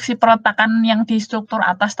 jadi reaksi perletakan yang di struktur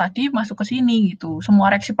atas tadi masuk ke sini gitu.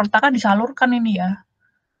 Semua reaksi perletakan disalurkan ini ya.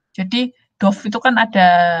 Jadi DOF itu kan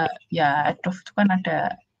ada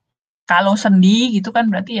kalau sendi gitu kan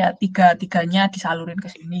berarti ya tiga-tiganya disalurin ke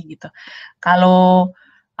sini gitu. Kalau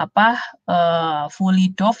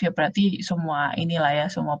fully DOF ya berarti semua inilah ya,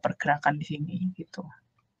 semua pergerakan di sini gitu.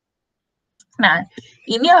 Nah,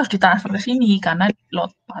 ini harus ditransfer ke sini karena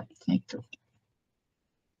load path-nya itu.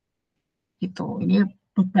 Gitu. Ini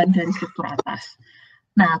beban dari struktur atas.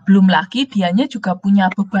 Nah, belum lagi dianya juga punya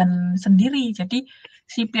beban sendiri. Jadi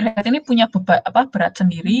si pier head ini punya berat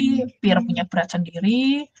sendiri, pier punya berat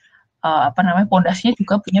sendiri, pondasinya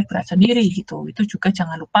juga punya berat sendiri gitu. Itu juga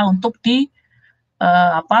jangan lupa untuk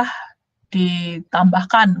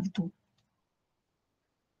ditambahkan gitu.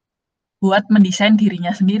 Buat mendesain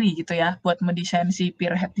dirinya sendiri gitu ya. Buat mendesain si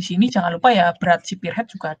pier head di sini jangan lupa ya berat si pier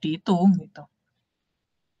head juga dihitung gitu.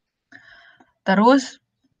 Terus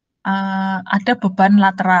ada beban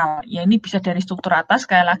lateral. Ya ini bisa dari struktur atas,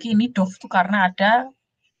 sekali lagi ini DOF itu karena ada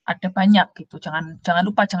banyak gitu. Jangan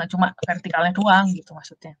lupa, jangan cuma vertikalnya doang gitu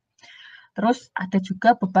maksudnya. Terus ada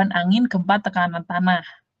juga beban angin, gempa, tekanan tanah,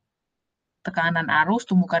 tekanan arus,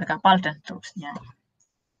 tumbukan kapal, dan seterusnya.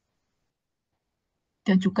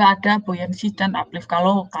 Dan juga ada buoyancy dan uplift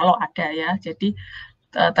kalau ada ya. Jadi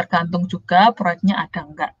tergantung juga proyeknya ada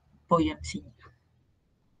enggak buoyancy.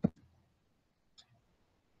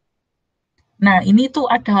 Nah, ini tuh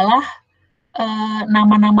adalah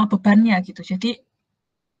nama-nama bebannya gitu. Jadi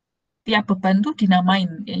tiap beban tuh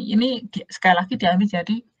dinamain. Ini sekali lagi diambil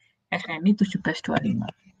jadi SNI 1725.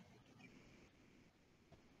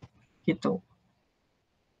 Gitu.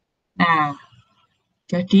 Nah,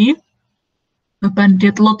 jadi beban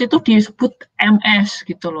dead load itu disebut MS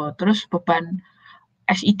gitu loh. Terus beban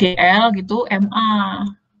SIDL gitu MA.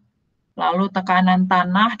 Lalu tekanan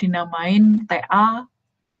tanah dinamain TA.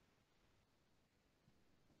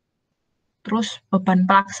 Terus beban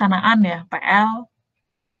pelaksanaan ya PL.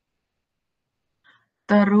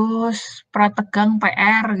 Terus prategang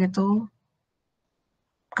PR gitu.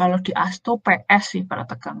 Kalau di ASTO PS sih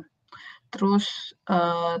prategang. Terus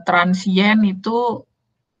transien itu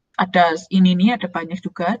ada ini nih, ada banyak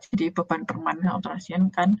juga. Jadi beban permanen atau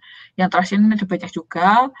transien kan. Yang transien ada banyak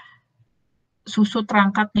juga. Susut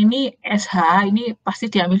rangkat ini SH ini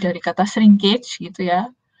pasti diambil dari kata shrinkage gitu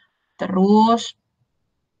ya. Terus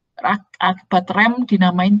akibat rem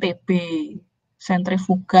dinamain TB.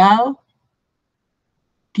 Sentrifugal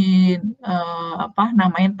di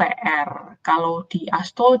namain TR. Kalau di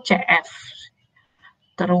ASTO CF.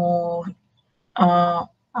 Terus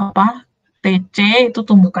TC itu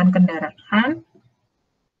tumbukan kendaraan.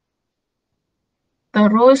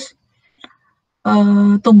 Terus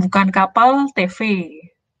tumbukan kapal TV.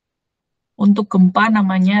 Untuk gempa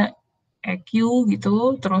namanya EQ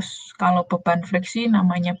gitu. Terus kalau beban friksi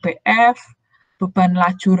namanya BF. Beban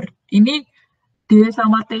lajur ini D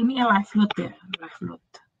sama T ini live load ya, live load.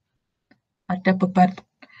 Ada beban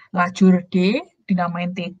lajur D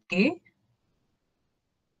dinamain TD.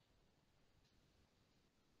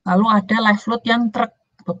 Lalu ada live load yang truk,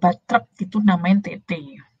 beban truk itu namain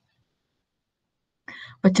TT.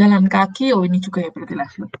 Pejalan kaki, oh ini juga ya berarti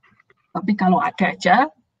live load. Tapi kalau ada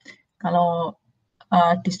aja, kalau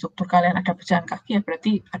di struktur kalian ada pejalan kaki ya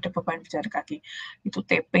berarti ada beban pejalan kaki. Itu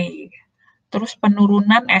TP. Terus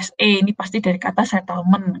penurunan SE, ini pasti dari kata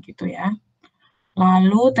settlement gitu ya.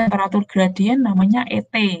 Lalu temperatur gradien namanya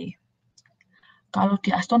ET. Kalau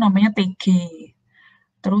di ASTO namanya TG.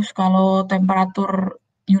 Terus kalau temperatur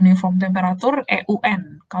uniform temperatur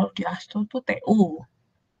EUN. Kalau di ASTO itu TU.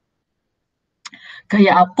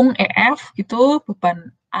 Gaya apung EF gitu,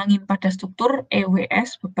 beban angin pada struktur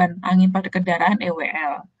EWS, beban angin pada kendaraan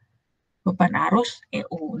EWL. Beban arus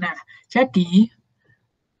EU. Nah, jadi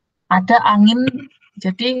ada angin,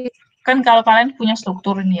 jadi kan kalau kalian punya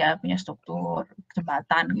struktur ini ya, punya struktur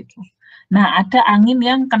jembatan gitu. Nah, ada angin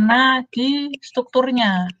yang kena di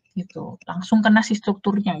strukturnya gitu, langsung kena si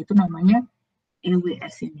strukturnya, itu namanya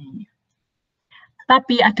EWS ini.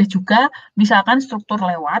 Tapi ada juga misalkan struktur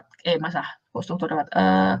lewat, struktur lewat,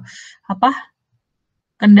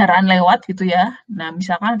 kendaraan lewat gitu ya. Nah,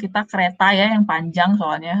 misalkan kita kereta ya yang panjang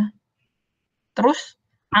soalnya, terus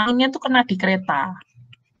anginnya tuh kena di kereta,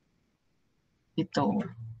 gitu.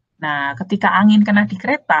 Nah, ketika angin kena di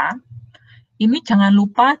kereta, ini jangan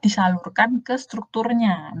lupa disalurkan ke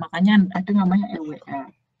strukturnya, makanya ada namanya EWL.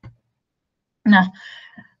 Nah,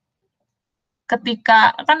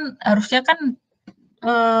 ketika kan harusnya kan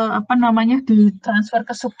ditransfer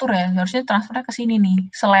ke struktur ya, harusnya transfernya ke sini nih,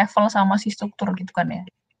 selevel sama si struktur gitu kan ya,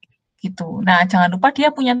 gitu. Nah, jangan lupa dia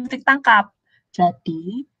punya titik tangkap.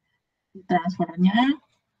 Jadi transfernya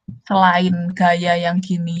selain gaya yang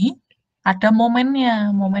gini, ada momennya,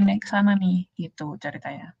 momen yang ke sana nih, gitu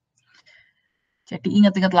ceritanya. Jadi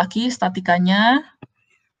ingat-ingat lagi statikanya.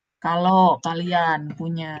 Kalau kalian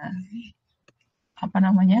punya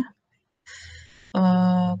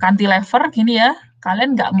cantilever gini ya,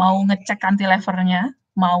 kalian nggak mau ngecek cantilevernya,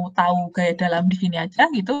 mau tahu gaya dalam di sini aja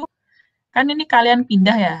gitu, kan ini kalian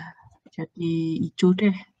pindah ya, jadi hijau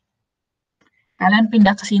deh. Kalian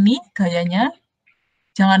pindah ke sini gayanya,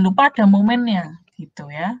 jangan lupa ada momennya gitu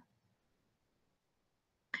ya.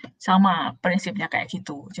 Sama prinsipnya kayak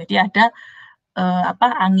gitu. Jadi ada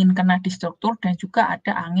angin kena di struktur dan juga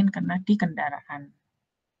ada angin kena di kendaraan.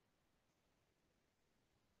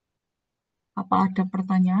 Apa ada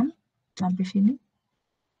pertanyaan sampai sini?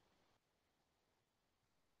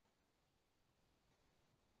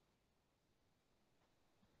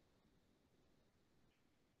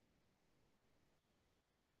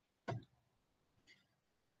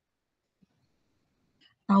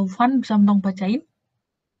 Taufan bisa tolong bacain?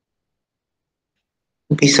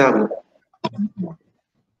 Bisa, Bu.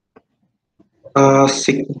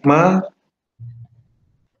 Sigma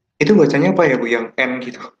itu bacanya apa ya, Bu? Yang N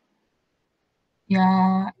gitu? Ya,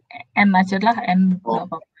 N aja lah, N nggak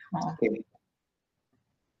apa-apa. Okay.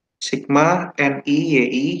 Sigma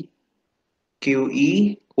NIYI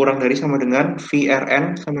QI kurang dari sama dengan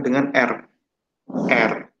VRN sama dengan R.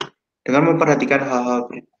 dengan memperhatikan hal-hal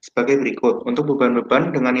sebagai berikut. Untuk beban-beban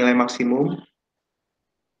dengan nilai maksimum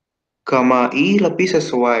gamma I lebih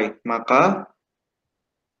sesuai, maka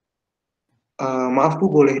maaf Bu,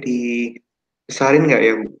 boleh dibesarin nggak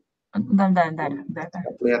ya Bu? Bentar. Nggak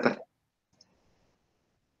kelihatan.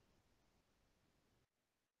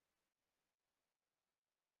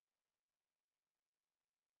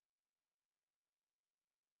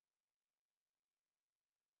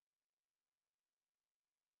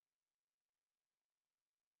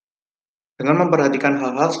 Dengan memperhatikan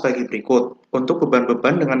hal-hal sebagai berikut. Untuk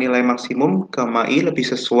beban-beban dengan nilai maksimum gamma I lebih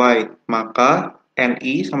sesuai, maka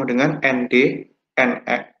NI sama dengan ND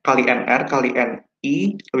kali NR kali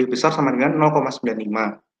NI lebih besar sama dengan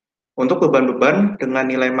 0,95. Untuk beban-beban dengan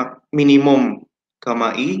nilai minimum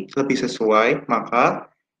gamma I lebih sesuai, maka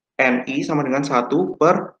NI sama dengan 1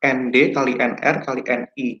 per ND kali NR kali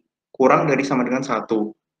NI, kurang dari sama dengan 1.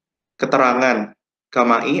 Keterangan,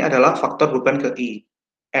 gamma I adalah faktor beban ke I.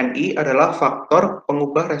 NI adalah faktor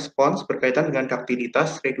pengubah respons berkaitan dengan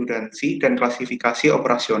daktilitas, redundansi, dan klasifikasi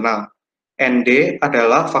operasional. ND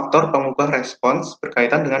adalah faktor pengubah respons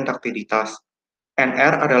berkaitan dengan daktilitas.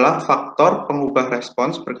 NR adalah faktor pengubah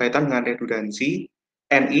respons berkaitan dengan redundansi.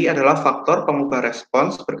 NI adalah faktor pengubah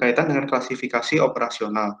respons berkaitan dengan klasifikasi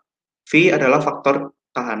operasional. V adalah faktor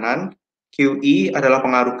tahanan. QI adalah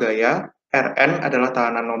pengaruh gaya. RN adalah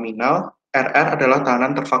tahanan nominal. RR adalah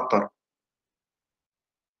tahanan terfaktor.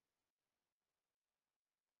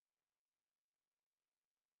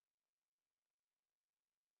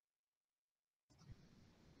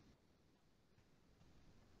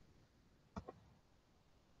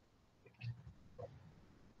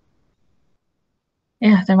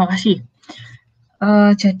 Ya, terima kasih.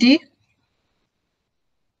 Jadi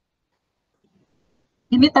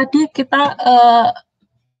ini tadi kita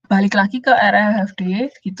balik lagi ke RRFD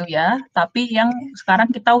gitu ya, tapi yang sekarang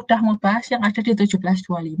kita udah membahas yang ada di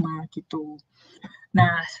 1725 gitu.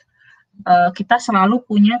 Nah, kita selalu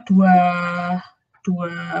punya dua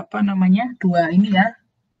ini ya.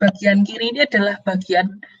 Bagian kiri ini adalah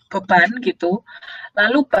bagian beban gitu.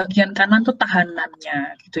 Lalu bagian kanan tuh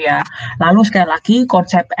tahanannya gitu ya. Lalu sekali lagi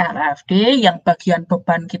konsep RFD yang bagian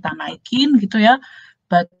beban kita naikin gitu ya,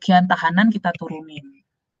 bagian tahanan kita turunin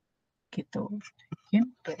gitu.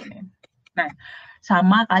 Turunin. Nah,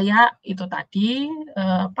 sama kayak itu tadi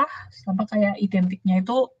sama kayak identiknya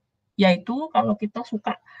itu, yaitu kalau kita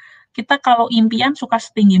kalau impian suka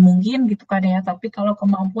setinggi mungkin gitu kan ya, tapi kalau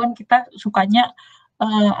kemampuan kita sukanya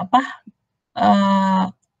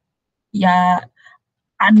ya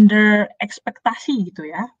under ekspektasi gitu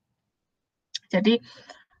ya. Jadi,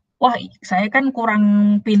 wah saya kan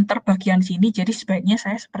kurang pinter bagian sini, jadi sebaiknya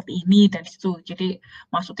saya seperti ini dan itu. Jadi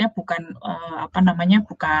maksudnya bukan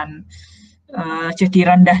bukan jadi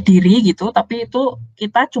rendah diri gitu, tapi itu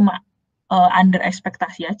kita cuma under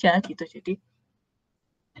ekspektasi aja gitu. Jadi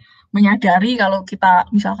menyadari kalau kita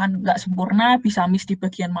misalkan nggak sempurna, bisa miss di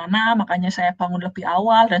bagian mana, makanya saya bangun lebih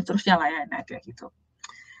awal dan seterusnya lah ya, nah kayak gitu.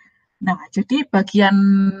 Nah, jadi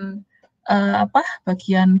bagian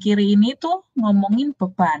kiri ini tuh ngomongin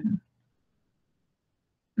beban.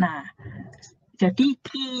 Nah, jadi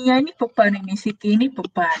I-nya ini beban ini, si Q ini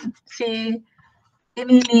beban, si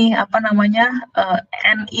ini nih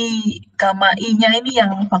NI gamma I-nya ini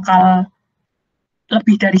yang bakal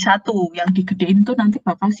lebih dari 1, yang digedein tuh nanti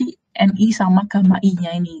bakal si NI sama gamma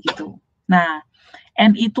I-nya ini gitu. Nah,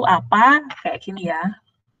 NI itu apa? Kayak gini ya.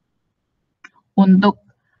 Untuk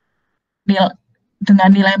dengan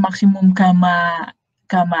nilai maksimum gamma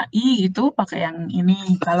I itu pakai yang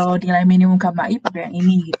ini. Kalau nilai minimum gamma I pakai yang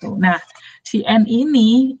ini gitu. Nah, si N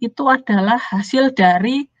ini itu adalah hasil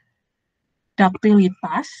dari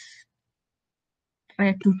daktilitas,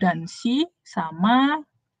 redundansi, sama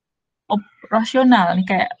operasional, ini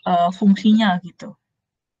kayak fungsinya gitu.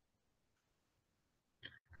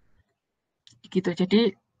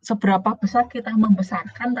 Jadi seberapa besar kita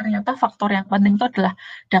membesarkan, ternyata faktor yang penting itu adalah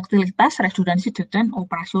daktilitas, redundansi, dan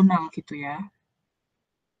operasional gitu ya.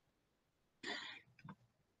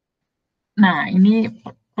 Nah, ini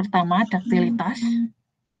pertama daktilitas.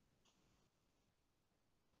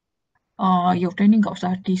 Ya udah ini nggak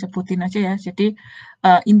usah disebutin aja ya. Jadi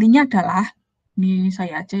intinya adalah, ini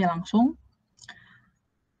saya aja ya langsung.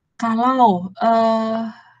 Kalau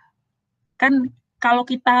kan kalau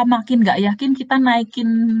kita makin nggak yakin, kita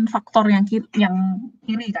naikin faktor yang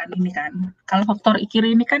kiri kan, ini kan. Kalau faktor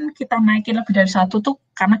kiri ini kan kita naikin lebih dari 1 tuh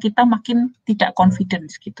karena kita makin tidak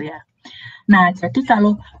confidence gitu ya. Nah, jadi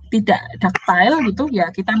kalau tidak ductile gitu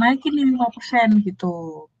ya kita naikin 5%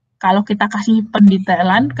 gitu. Kalau kita kasih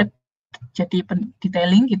pendetailan jadi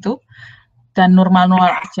detailing gitu, dan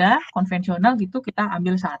normal-normal aja, konvensional gitu, kita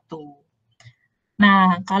ambil 1.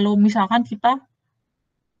 Nah, kalau misalkan kita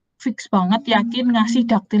fix banget yakin ngasih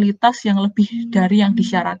daktilitas yang lebih dari yang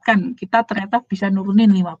disyaratkan, kita ternyata bisa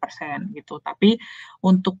nurunin 5% gitu. Tapi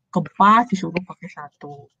untuk gempa disuruh pakai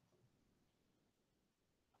 1.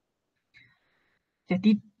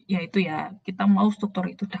 Jadi ya itu ya, kita mau struktur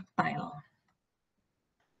itu ductile.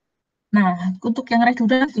 Nah, untuk yang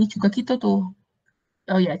redundansi juga gitu tuh.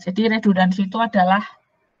 Oh ya, jadi redundansi itu adalah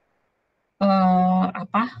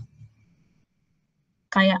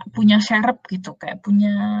kayak punya serep gitu, kayak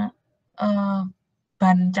punya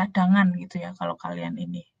ban cadangan gitu ya kalau kalian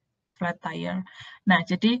ini flat tire. Nah,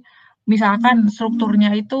 jadi misalkan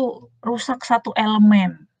strukturnya itu rusak satu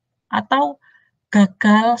elemen atau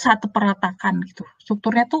gagal satu perletakan gitu.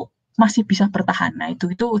 Strukturnya tuh masih bisa bertahan. Nah,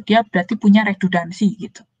 itu dia berarti punya redundansi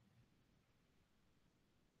gitu.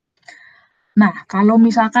 Nah, kalau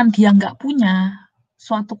misalkan dia nggak punya,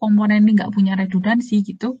 suatu komponen ini nggak punya redundansi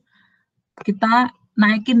gitu, kita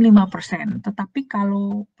naikin 5%. Tetapi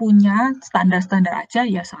kalau punya standar-standar aja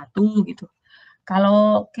ya 1 gitu.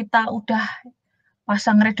 Kalau kita udah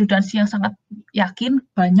pasang redundansi yang sangat yakin,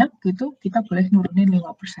 banyak gitu, kita boleh nurunin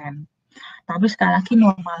 5%. Tapi sekali lagi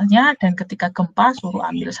normalnya dan ketika gempa suruh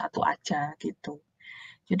ambil 1 aja gitu.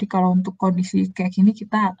 Jadi kalau untuk kondisi kayak gini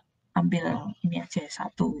kita ambil ini aja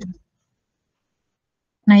 1.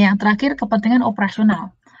 Nah, yang terakhir kepentingan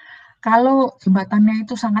operasional. Kalau jembatannya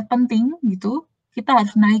itu sangat penting gitu, kita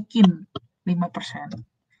harus naikin 5%.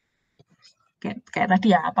 Kayak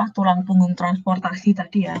tadi ya, tulang punggung transportasi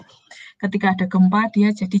tadi ya. Ketika ada gempa,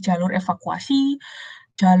 dia jadi jalur evakuasi,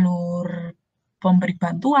 jalur pemberi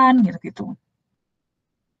bantuan gitu-gitu.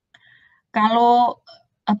 Kalau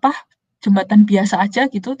jembatan biasa aja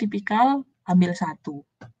gitu, tipikal ambil 1.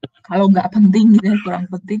 Kalau nggak penting gitu, kurang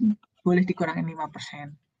penting, boleh dikurangin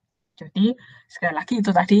 5%. Jadi sekali lagi itu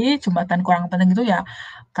tadi jembatan kurang penting itu ya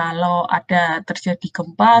kalau ada terjadi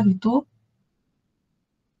gempa gitu,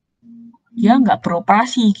 dia nggak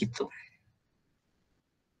beroperasi gitu.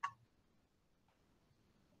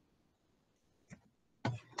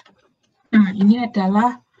 Nah, ini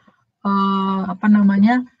adalah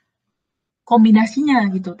kombinasinya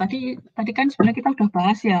gitu. Tadi kan sebenarnya kita udah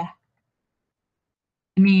bahas ya.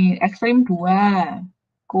 Ini ekstrim 2,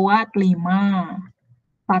 kuat 5,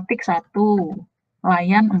 statik 1,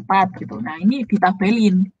 layan 4 gitu. Nah, ini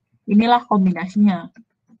ditabelin. Inilah kombinasinya.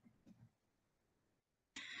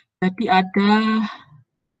 Jadi ada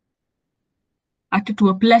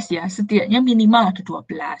 12 ya, setidaknya minimal ada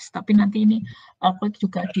 12. Tapi nanti ini earthquake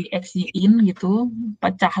juga di-XY-in gitu,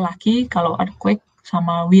 pecah lagi kalau earthquake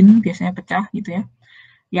sama wind biasanya pecah gitu ya.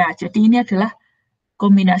 Ya, jadi ini adalah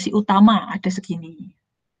kombinasi utama, ada segini.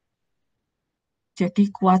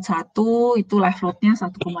 Jadi kuat 1 itu live load-nya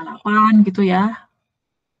 1,8 gitu ya.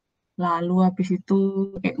 Lalu habis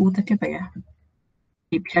itu EU tadi apa ya?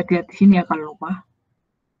 Bisa dilihat di sini ya kalau lupa.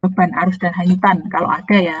 Beban arus dan hanyutan kalau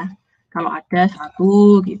ada ya. Kalau ada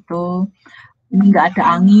 1 gitu. Ini nggak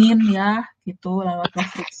ada angin ya gitu, lewat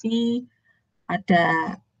friksi.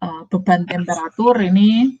 Ada beban temperatur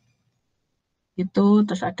ini gitu,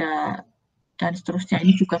 terus ada dan seterusnya,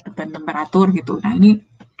 ini juga beban temperatur gitu. Nah,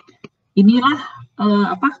 inilah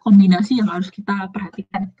kombinasi yang harus kita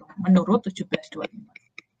perhatikan gitu, menurut 1725.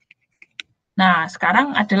 Nah,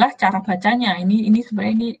 sekarang adalah cara bacanya. Ini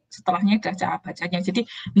sebenarnya ini setelahnya adalah cara bacanya. Jadi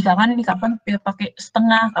misalkan ini kapan pakai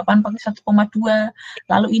setengah, kapan pakai 1,2,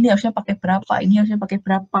 lalu ini harusnya pakai berapa, ini harusnya pakai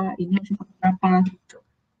berapa, ini harusnya pakai berapa gitu.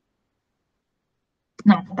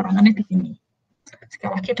 Nah, keterangannya di sini.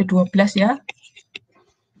 Sekali lagi ada 12 ya.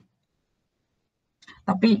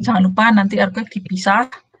 Tapi jangan lupa nanti earthquake dipisah,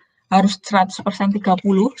 harus 100%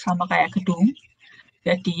 30 sama kayak gedung.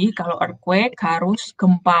 Jadi kalau earthquake harus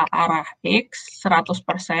gempa arah X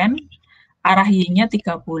 100%, arah Y-nya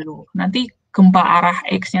 30. Nanti gempa arah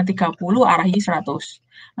X-nya 30, arah Y 100.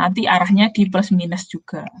 Nanti arahnya di plus minus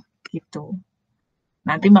juga gitu.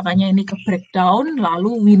 Nanti makanya ini ke breakdown,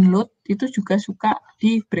 lalu wind load itu juga suka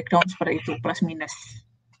di breakdown seperti itu, plus minus.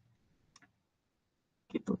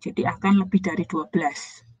 Gitu. Jadi akan lebih dari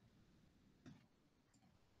 12.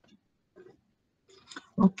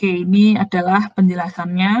 Oke, ini adalah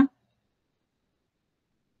penjelasannya.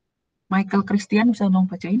 Michael Christian bisa tolong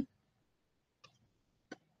bacain?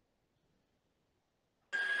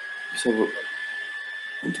 Bisa, Bu.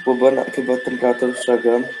 Untuk beban akibat temperatur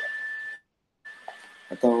seragam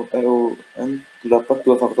atau EUN terdapat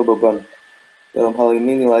 2 faktor beban. Dalam hal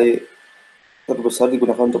ini nilai terbesar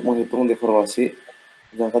digunakan untuk menghitung deformasi,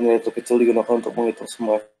 sedangkan nilai terkecil digunakan untuk menghitung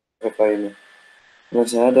semua efek lainnya.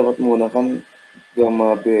 Perancangan dapat menggunakan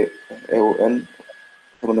gamma B EUN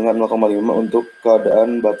sama dengan 0,5 untuk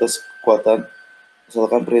keadaan batas kekuatan,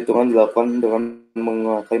 misalkan perhitungan dilakukan dengan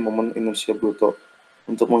memakai momen inersia bruto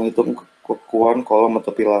untuk menghitung kekuatan kolom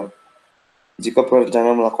atau pilar. Jika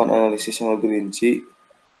perencanaan melakukan analisis yang lebih rinci,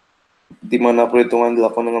 di mana perhitungan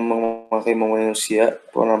dilakukan dengan memakai momen inersia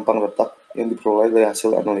penampang letak yang diperoleh dari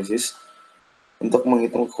hasil analisis untuk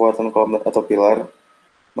menghitung kekuatan kolom atau pilar,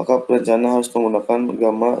 maka perencana harus menggunakan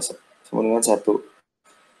gamma sama dengan 1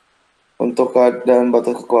 untuk keadaan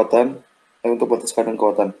batas kekuatan, untuk batas keadaan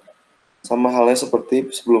kekuatan. Sama halnya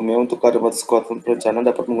seperti sebelumnya, untuk keadaan batas kekuatan perencana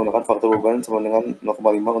dapat menggunakan faktor beban sama dengan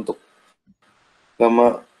 0,5 untuk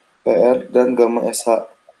gamma PR dan gamma SH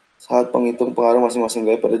saat menghitung pengaruh masing-masing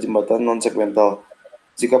gaya pada jembatan non-segmental.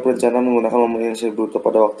 Jika perencana menggunakan momen inersia bruto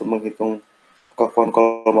pada waktu menghitung kekakuan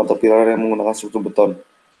kolom atau pilar yang menggunakan struktur beton.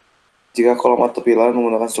 Jika kolom atau pilar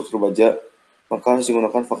menggunakan struktur baja, maka harus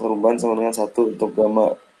digunakan faktor beban sama dengan 1 untuk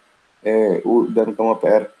gamma EU dan gamma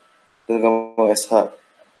PR dan gamma SH.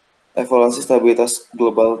 Evaluasi stabilitas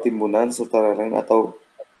global timbunan serta lereng atau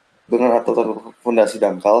dengan atau tanpa fondasi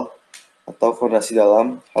dangkal atau fondasi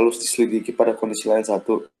dalam harus diselidiki pada kondisi lain 1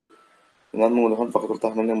 dengan menggunakan faktor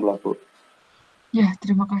tahanan yang berlaku. Ya,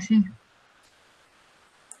 terima kasih.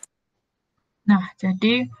 Nah,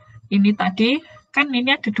 jadi ini tadi kan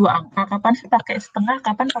ini ada 2 angka, kapan sih pakai setengah,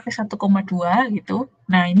 kapan pakai 1,2 gitu.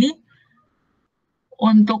 Nah, ini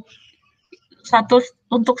untuk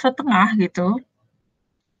setengah gitu,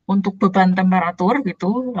 untuk beban temperatur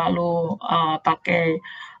gitu, lalu pakai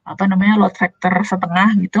load factor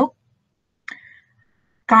setengah gitu.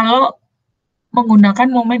 Kalau menggunakan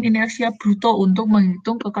momen inersia bruto untuk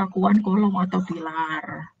menghitung kekakuan kolom atau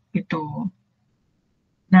pilar gitu.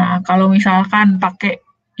 Nah, kalau misalkan pakai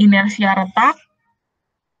inersia retak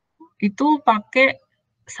itu pakai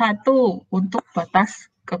 1 untuk batas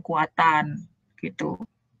kekuatan gitu.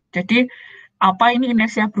 Jadi apa ini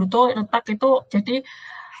inersia bruto retak itu, jadi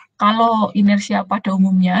kalau inersia pada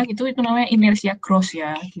umumnya itu namanya inersia gross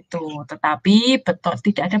ya gitu. Tetapi beton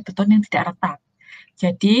tidak ada beton yang tidak retak.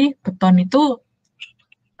 Jadi beton itu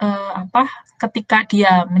ketika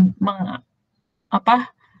dia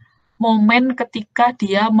momen ketika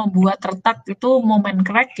dia membuat retak itu momen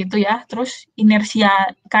crack gitu ya. Terus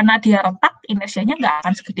inersia karena dia retak, inersianya nggak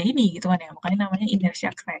akan segede ini gitu kan ya. Makanya namanya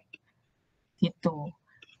inersia crack gitu.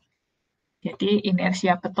 Jadi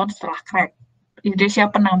inersia beton setelah crack, inersia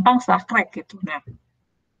penampang setelah crack gitu. Nah,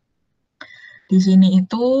 di sini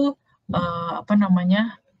itu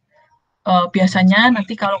biasanya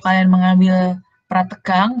nanti kalau kalian mengambil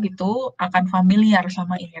prategang gitu akan familiar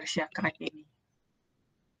sama inersia crack ini.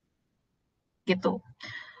 Gitu.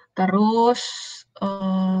 Terus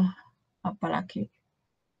apalagi?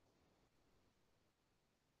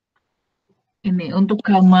 Ini untuk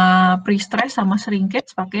gamma pre-stress sama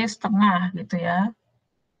shrinkage pakai setengah gitu ya.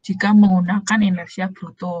 Jika menggunakan inersia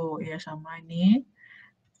bruto ya sama ini.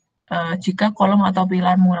 Jika kolom atau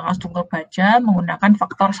pilar menggunakan struktur baja menggunakan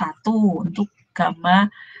faktor 1 untuk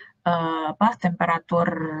gamma temperatur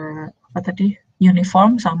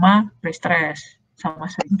uniform sama pre-stress sama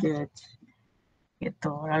shrinkage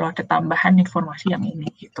gitu. Lalu ada tambahan informasi yang ini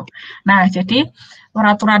gitu. Nah, jadi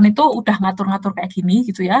peraturan itu udah ngatur-ngatur kayak gini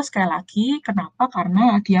gitu ya. Sekali lagi, kenapa?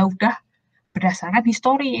 Karena dia udah berdasarkan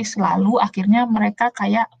historis. Lalu akhirnya mereka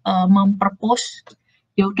kayak mempropose,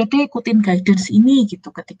 ya udah deh ikutin guidance ini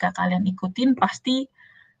gitu. Ketika kalian ikutin pasti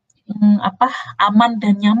aman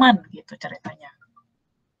dan nyaman gitu ceritanya.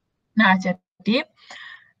 Nah, jadi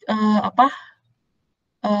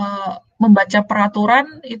membaca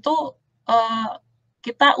peraturan itu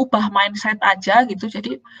kita ubah mindset aja gitu.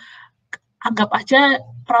 Jadi anggap aja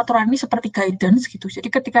peraturan ini seperti guidance gitu. Jadi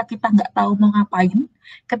ketika kita nggak tahu mau ngapain,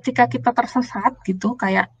 ketika kita tersesat gitu,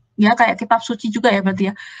 kayak kitab suci juga ya berarti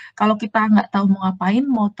ya. Kalau kita nggak tahu mau ngapain,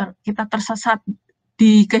 kita tersesat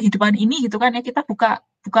di kehidupan ini gitu kan ya, kita buka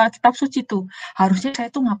kitab suci tuh. Harusnya saya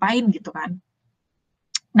tuh ngapain gitu kan.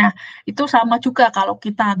 Nah, itu sama juga kalau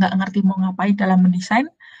kita nggak ngerti mau ngapain dalam mendesain,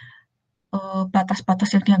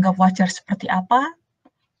 batas-batas yang dianggap wajar seperti apa,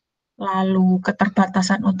 lalu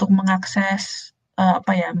keterbatasan untuk mengakses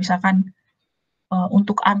misalkan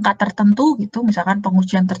untuk angka tertentu gitu, misalkan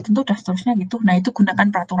pengujian tertentu dan seterusnya gitu. Nah, itu gunakan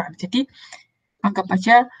peraturan. Jadi anggap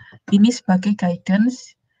aja ini sebagai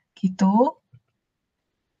guidance gitu,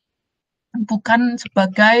 bukan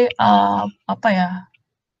sebagai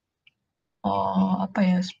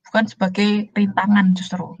bukan sebagai rintangan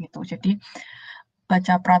justru gitu. Jadi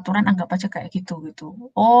baca peraturan anggap aja kayak gitu.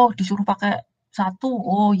 Oh, disuruh pakai 1,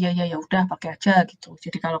 oh ya udah pakai aja gitu.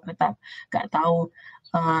 Jadi kalau kita nggak tahu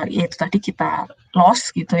ya itu tadi kita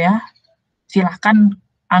lost gitu ya, silahkan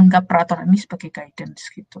anggap peraturan ini sebagai guidance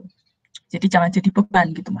gitu. Jadi jangan jadi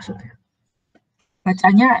beban gitu maksudnya.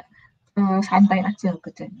 Bacanya santai aja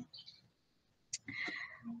bacanya.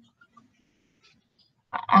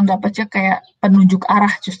 Anggap aja kayak penunjuk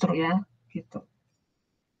arah justru ya, gitu.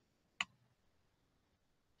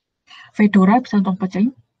 Fedora bisa tolong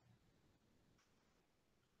bacain?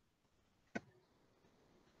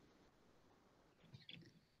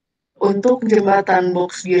 Untuk jembatan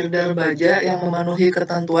box girder baja yang memenuhi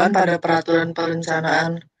ketentuan pada peraturan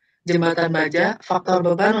perencanaan jembatan baja, faktor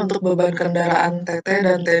beban untuk beban kendaraan TT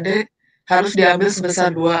dan TD harus diambil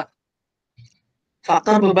sebesar 2.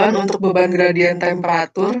 Faktor beban untuk beban gradien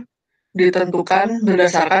temperatur ditentukan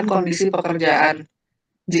berdasarkan kondisi pekerjaan.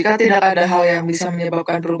 Jika tidak ada hal yang bisa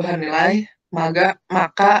menyebabkan perubahan nilai,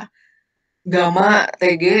 maka gamma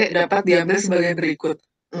TG dapat diambil sebagai berikut.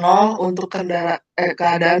 0 untuk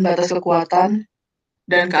keadaan batas kekuatan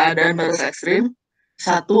dan keadaan batas ekstrim.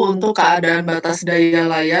 1 untuk keadaan batas daya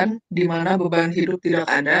layan di mana beban hidup tidak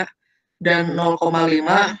ada. Dan 0,5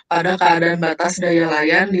 pada keadaan batas daya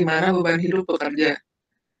layan di mana beban hidup bekerja.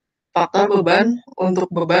 Faktor beban untuk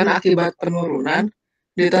beban akibat penurunan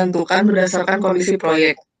ditentukan berdasarkan kondisi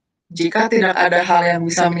proyek. Jika tidak ada hal yang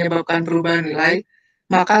bisa menyebabkan perubahan nilai,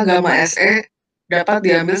 maka gamma SE dapat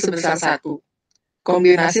diambil sebesar 1.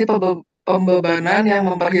 Kombinasi pembebanan yang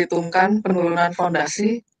memperhitungkan penurunan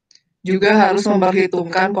fondasi juga harus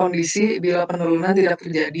memperhitungkan kondisi bila penurunan tidak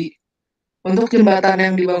terjadi. Untuk jembatan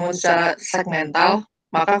yang dibangun secara segmental,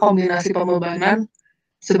 maka kombinasi pembebanan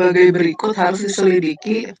sebagai berikut harus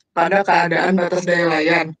diselidiki pada keadaan batas daya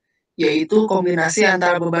layan, yaitu kombinasi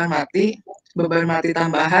antara beban mati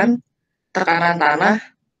tambahan, tekanan tanah,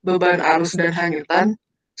 beban arus dan hanyutan,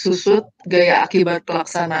 susut, gaya akibat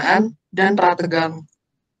pelaksanaan, dan prategang.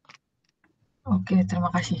 Oke, terima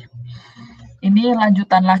kasih. Ini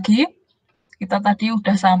lanjutan lagi. Kita tadi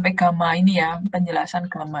udah sampai gamma ini ya, penjelasan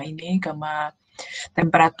gamma ini, gamma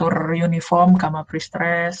temperatur uniform, gamma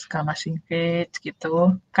pre-stress, gamma sinkage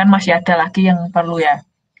gitu. Kan masih ada lagi yang perlu ya.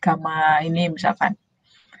 Gamma ini misalkan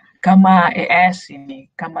gamma ES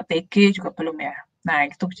ini, gamma TG juga belum ya. Nah,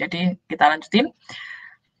 itu jadi kita lanjutin.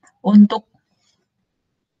 Untuk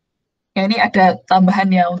ya ini ada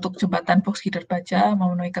tambahan ya untuk jembatan box girder baja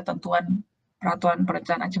memenuhi ketentuan peraturan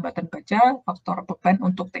perencanaan jembatan baja, faktor beban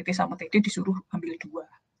untuk TT sama TD disuruh ambil 2.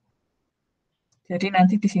 Jadi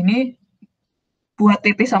nanti di sini buat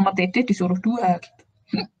TT sama TD disuruh 2 gitu.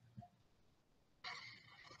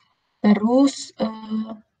 Terus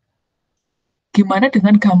gimana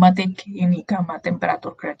dengan gamma TG ini, gamma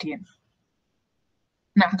temperatur gradient?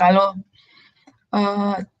 Nah, kalau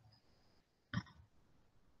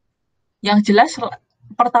yang jelas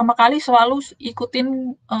pertama kali selalu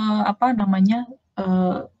ikutin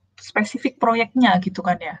spesifik proyeknya gitu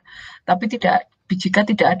kan ya. Tapi jika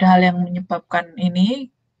tidak ada hal yang menyebabkan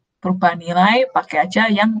ini perubahan nilai, pakai aja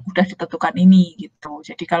yang udah ditentukan ini gitu.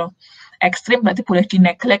 Jadi kalau ekstrim berarti boleh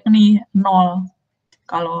di-neglect nih 0.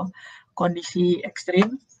 Kalau kondisi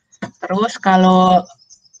ekstrim. Terus kalau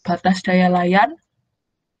batas daya layan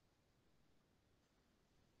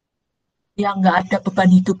yang nggak ada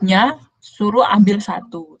beban hidupnya, suruh ambil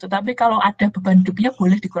 1. Tetapi kalau ada beban hidupnya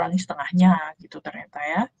boleh dikurangi setengahnya gitu ternyata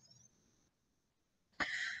ya.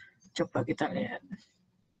 Coba kita lihat.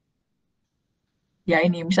 Ya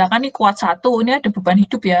ini, misalkan nih kuat 1, ini ada beban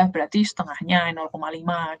hidup ya, berarti setengahnya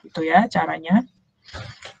 0,5 gitu ya caranya.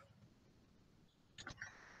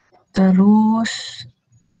 Terus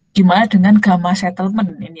gimana dengan gamma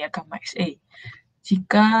settlement ini ya, gamma SE?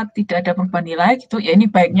 Jika tidak ada perubahan nilai gitu, ya ini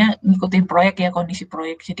baiknya ngikutin proyek ya, kondisi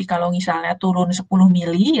proyek. Jadi kalau misalnya turun 10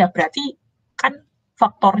 mili ya berarti kan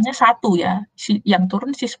faktornya 1 ya, yang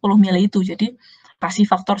turun si 10 mili itu. Jadi kasih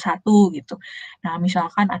faktor 1 gitu. Nah,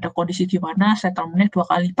 misalkan ada kondisi gimana settlementnya 2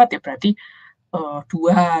 kali lipat ya berarti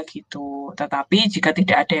 2 gitu. Tetapi jika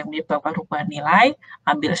tidak ada yang menyebabkan perubahan nilai,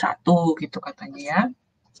 ambil 1 gitu katanya ya.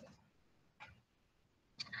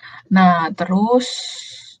 Nah, terus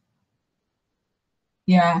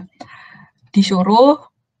ya disuruh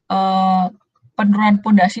penurunan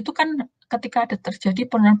pondasi itu kan ketika ada terjadi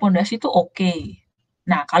penurunan pondasi itu oke.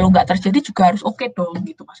 Nah, kalau nggak terjadi juga harus oke dong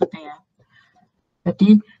gitu maksudnya ya.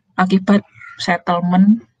 Jadi akibat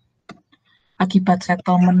settlement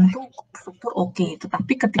itu struktur oke,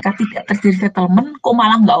 tetapi ketika tidak terjadi settlement kok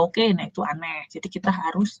malah nggak oke, nah itu aneh. Jadi kita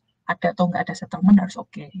harus ada atau nggak ada settlement harus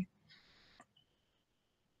oke.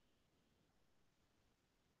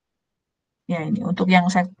 Ya ini untuk yang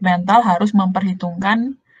segmental harus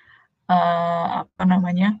memperhitungkan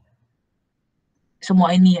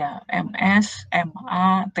semua ini ya, MS,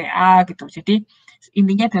 MA, TA gitu. Jadi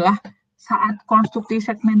intinya adalah saat konstruksi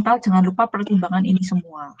segmental jangan lupa pertimbangan ini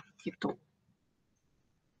semua gitu.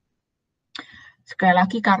 Sekali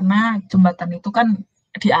lagi karena jembatan itu kan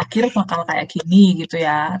di akhir bakal kayak gini gitu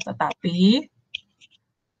ya, tetapi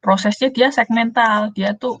prosesnya dia segmental,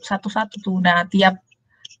 dia tuh satu-satu tuh. Nah, tiap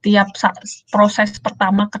proses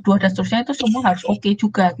pertama, kedua dan seterusnya itu semua harus oke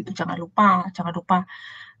juga gitu. Jangan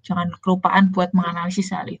kelupaan buat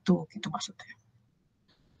menganalisis hal itu gitu maksudnya.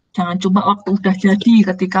 Jangan cuma waktu udah jadi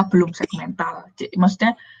ketika belum segmental.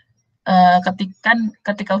 Maksudnya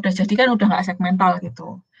ketika udah jadi kan udah nggak segmental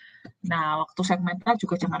gitu. Nah, waktu segmental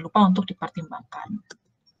juga jangan lupa untuk dipertimbangkan.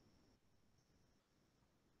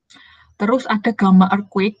 Terus ada gamma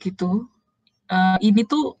earthquake gitu. Ini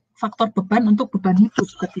tuh faktor beban untuk beban hidup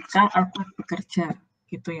ketika earthquake bekerja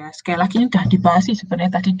gitu ya. Sekali lagi ini udah dibahas sih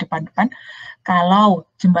sebenarnya tadi depan-depan. Kalau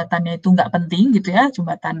jembatannya itu nggak penting gitu ya,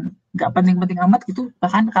 jembatan nggak penting-penting amat gitu.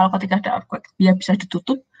 Bahkan kalau ketika ada earthquake dia bisa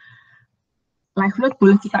ditutup, life load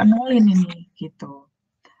boleh kita nolin ini gitu.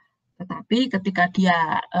 Tetapi ketika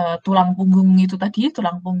dia tulang punggung itu tadi,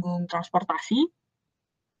 tulang punggung transportasi,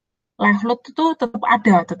 life load itu tetap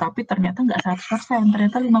ada, tetapi ternyata nggak 100%,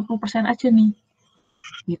 ternyata 50% aja nih.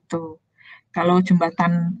 Gitu. Kalau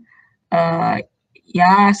jembatan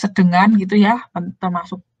ya sedengan gitu ya,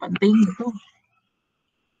 termasuk penting gitu,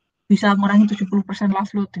 bisa mengurangi 70%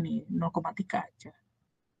 life load ini, 0,3 aja.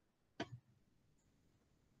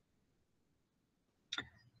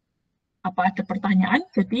 Apa ada pertanyaan?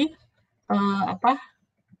 Jadi apa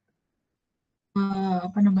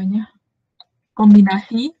namanya?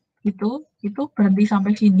 Kombinasi itu berhenti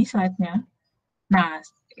sampai sini slide-nya. Nah,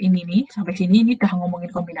 ini nih sampai sini ini udah ngomongin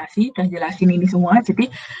kombinasi, udah jelasin ini semua. Jadi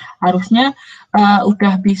harusnya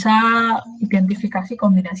udah bisa identifikasi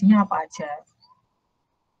kombinasinya apa aja.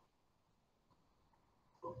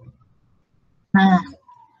 Nah,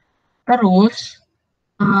 terus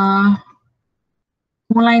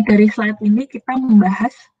mulai dari slide ini kita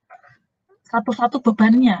membahas satu-satu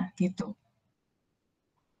bebannya gitu.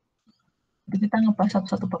 Jadi kita ngebahas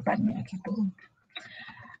satu-satu bebannya gitu.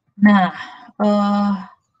 Nah,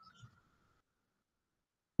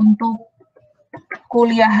 untuk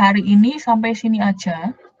kuliah hari ini sampai sini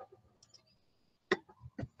aja.